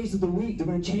 10 days of the week. They're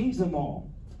going to change them all.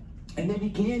 And they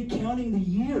began counting the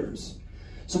years.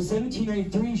 So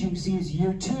 1793, as you can see, is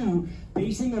year 2,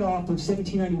 basing it off of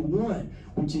 1791,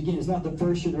 which again is not the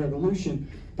first year of the revolution,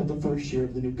 but the first year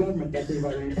of the new government that they've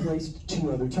already replaced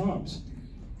 2 other times.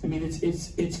 I mean,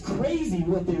 it's crazy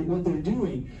what they're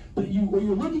doing. But what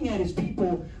you're looking at is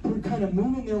people who are kind of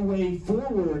moving their way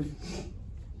forward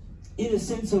in a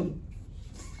sense of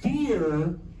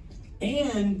fear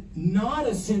and not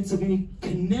a sense of any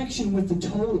connection with the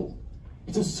total.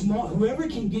 It's a small, whoever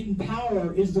can get in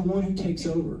power is the one who takes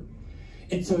over.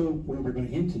 And so where we're going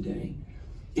to end today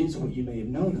is what you may have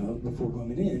known of before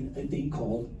coming in, a thing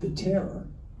called the Terror.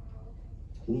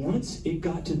 Once it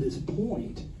got to this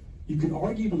point, you could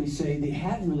arguably say they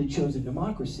hadn't really chosen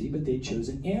democracy, but they'd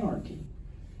chosen anarchy.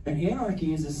 And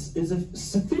anarchy is a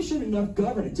sufficient enough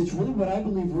governance. It's really what I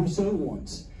believe Rousseau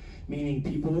wants, meaning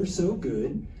people are so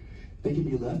good, they can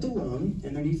be left alone,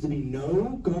 and there needs to be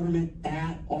no government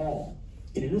at all.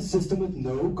 And in a system with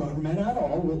no government at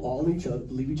all, we'll all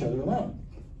leave each other alone.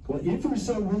 Well, if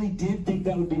Rousseau really did think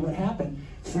that would be what happened,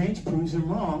 France proves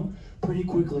him wrong pretty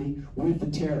quickly with the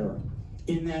terror,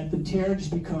 in that the terror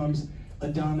just becomes a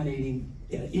dominating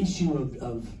issue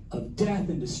of death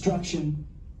and destruction.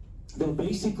 They'll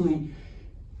basically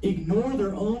ignore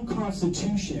their own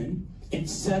constitution and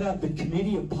set up the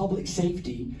Committee of Public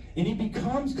Safety, and it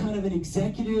becomes kind of an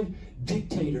executive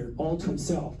dictator all to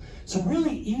itself. So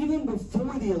really, even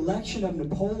before the election of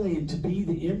Napoleon to be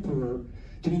the emperor,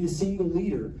 to be the single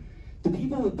leader, the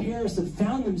people of Paris have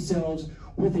found themselves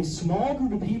with a small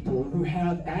group of people who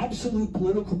have absolute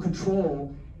political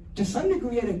control, to some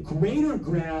degree at a greater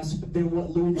grasp than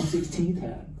what Louis XVI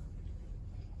had.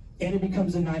 And it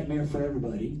becomes a nightmare for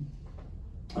everybody.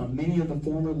 Many of the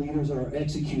former leaders are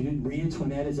executed. Marie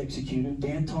Antoinette is executed.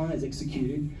 Danton is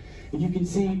executed. And you can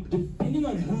see, depending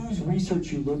on whose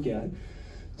research you look at,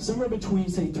 somewhere between,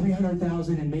 say,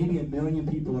 300,000 and maybe 1 million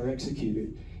people are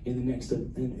executed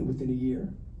within a year.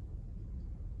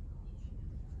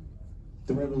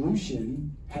 The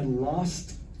revolution had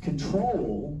lost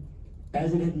control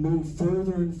as it had moved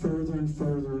further and further and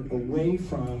further away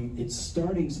from its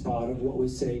starting spot of what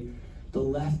was, say, the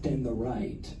left and the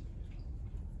right.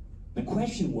 The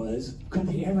question was, could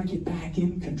they ever get back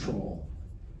in control?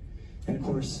 And of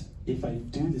course, if I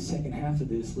do the second half of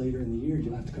this later in the year,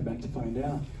 you'll have to come back to find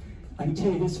out. I can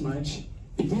tell you this much,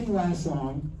 it didn't last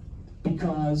long,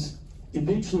 because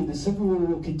eventually the Civil War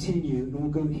will continue, and we'll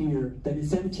go here, that in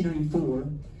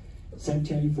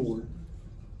 1794,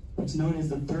 what's known as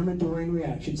the Thermidorian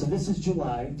reaction. So this is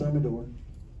July, Thermidor.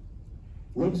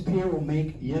 Robespierre will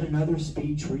make yet another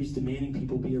speech where he's demanding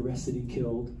people be arrested and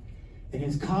killed. And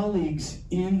his colleagues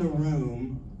in the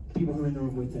room, people who are in the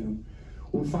room with him,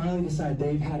 will finally decide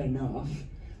they've had enough.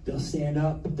 They'll stand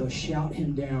up, they'll shout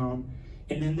him down,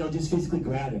 and then they'll just physically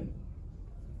grab him.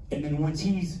 And then once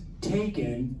he's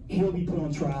taken, he'll be put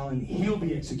on trial and he'll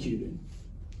be executed.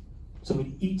 So it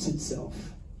eats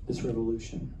itself, this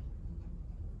revolution.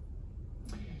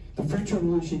 The French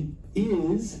Revolution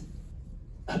is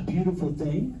a beautiful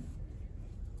thing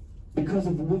because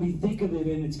of when we think of it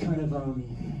in its kind of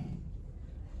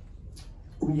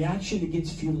reaction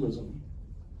against feudalism.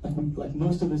 Like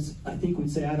most of us, I think,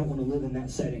 would say, I don't want to live in that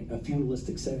setting, a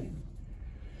feudalistic setting.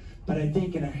 But I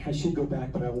think, and I should go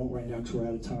back, but I won't right now because we're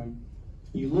out of time.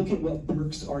 You look at what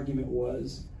Burke's argument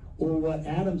was, or what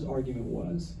Adams' argument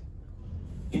was,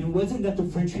 and it wasn't that the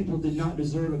French people did not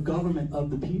deserve a government of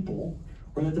the people,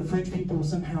 or that the French people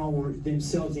somehow were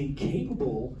themselves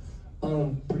incapable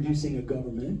of producing a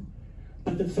government,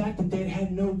 but the fact that they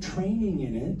had no training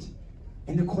in it.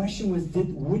 And the question was,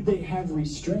 would they have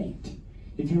restraint?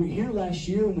 If you were here last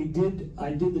year when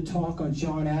I did the talk on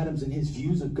John Adams and his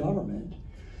views of government,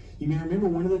 you may remember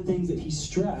one of the things that he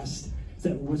stressed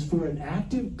that was for an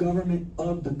active government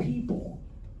of the people,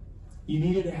 you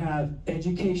needed to have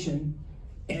education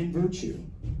and virtue.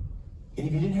 And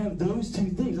if you didn't have those two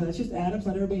things, that's just Adams,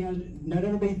 not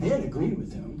everybody then agreed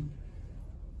with him.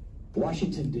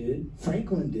 Washington did,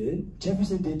 Franklin did,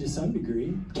 Jefferson did to some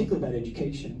degree, particularly about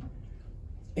education.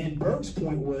 And Burke's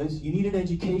point was, you needed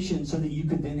education so that you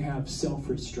could then have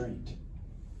self-restraint.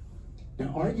 Now,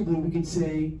 arguably, we could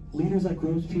say leaders like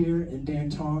Robespierre and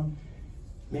Danton,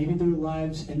 maybe their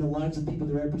lives and the lives of people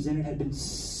they represented had been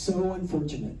so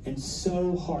unfortunate and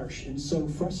so harsh and so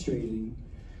frustrating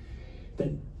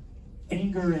that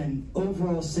anger and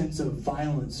overall sense of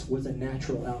violence was a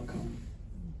natural outcome.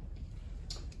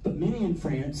 But many in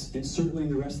France, and certainly in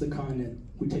the rest of the continent,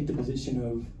 would take the position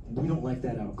of, we don't like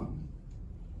that outcome.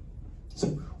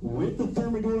 So with the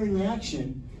Thermidorian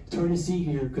reaction, it's hard to see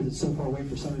here because it's so far away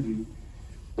for some of you.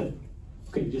 But,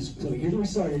 okay, so here's where we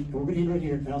started. We're going to end right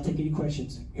here, and I'll take any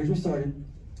questions. Here's where we started.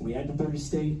 We had the third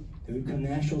estate, then we become the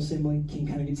National Assembly. King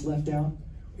kind of gets left out.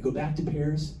 We go back to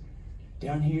Paris.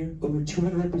 Down here, over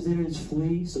 200 representatives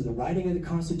flee. So the writing of the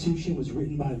Constitution was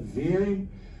written by a very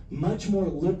much more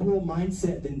liberal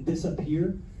mindset than this up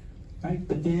here. Right?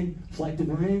 But then, Flight de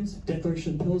Varennes,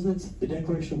 Declaration of Pillsnitz, the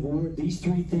Declaration of War, these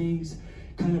three things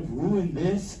kind of ruin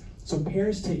this. So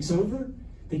Paris takes over,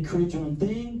 they create their own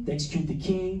thing, they execute the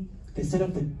king, they set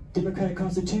up the Democratic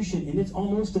Constitution, and it's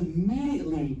almost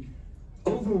immediately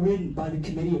overridden by the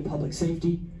Committee of Public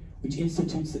Safety, which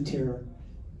institutes the terror.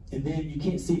 And then, you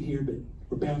can't see it here, but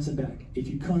we're bouncing back. If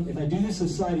I do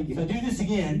this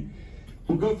again,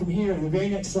 we'll go from here, and the very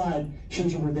next slide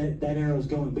shows you where that arrow is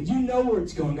going. But you know where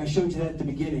it's going. I showed you that at the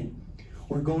beginning.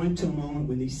 We're going to a moment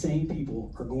when these same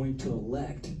people are going to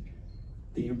elect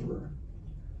the emperor.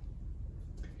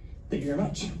 Thank you very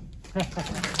much.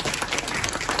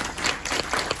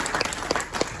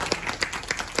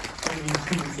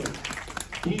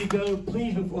 You need to go,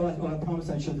 please, before I promise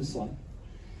I'd show this slide.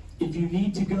 If you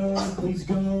need to go, please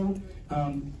go.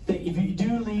 If you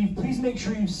do leave, please make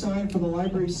sure you sign for the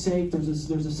library's sake. There's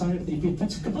a sign. If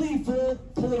it's completely full,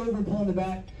 pull it over and pull in the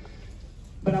back.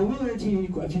 But I will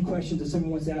entertain a few questions if someone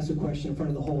wants to ask a question in front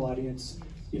of the whole audience.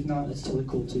 If not, that's totally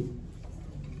cool too.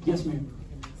 Yes, ma'am.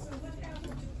 So what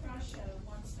happened to Prussia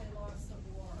once they lost the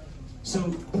war?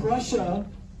 So Prussia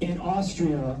and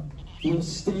Austria will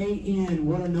stay in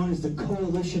what are known as the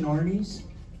coalition armies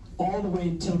all the way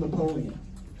until Napoleon.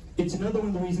 It's another one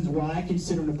of the reasons why I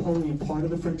consider Napoleon part of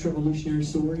the French Revolutionary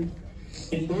story.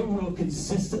 And they will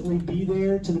consistently be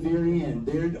there to the very end.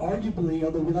 They're arguably,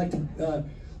 although we like to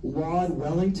laud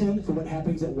Wellington for what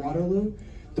happens at Waterloo,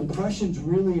 the Prussians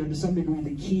really are to some degree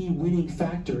the key winning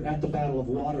factor at the Battle of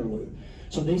Waterloo.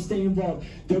 So they stay involved.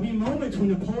 There'll be moments when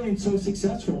Napoleon's so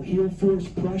successful, he'll force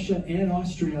Prussia and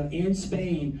Austria and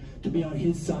Spain to be on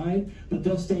his side, but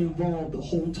they'll stay involved the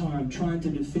whole time trying to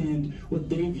defend what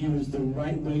they view as the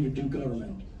right way to do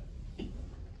government.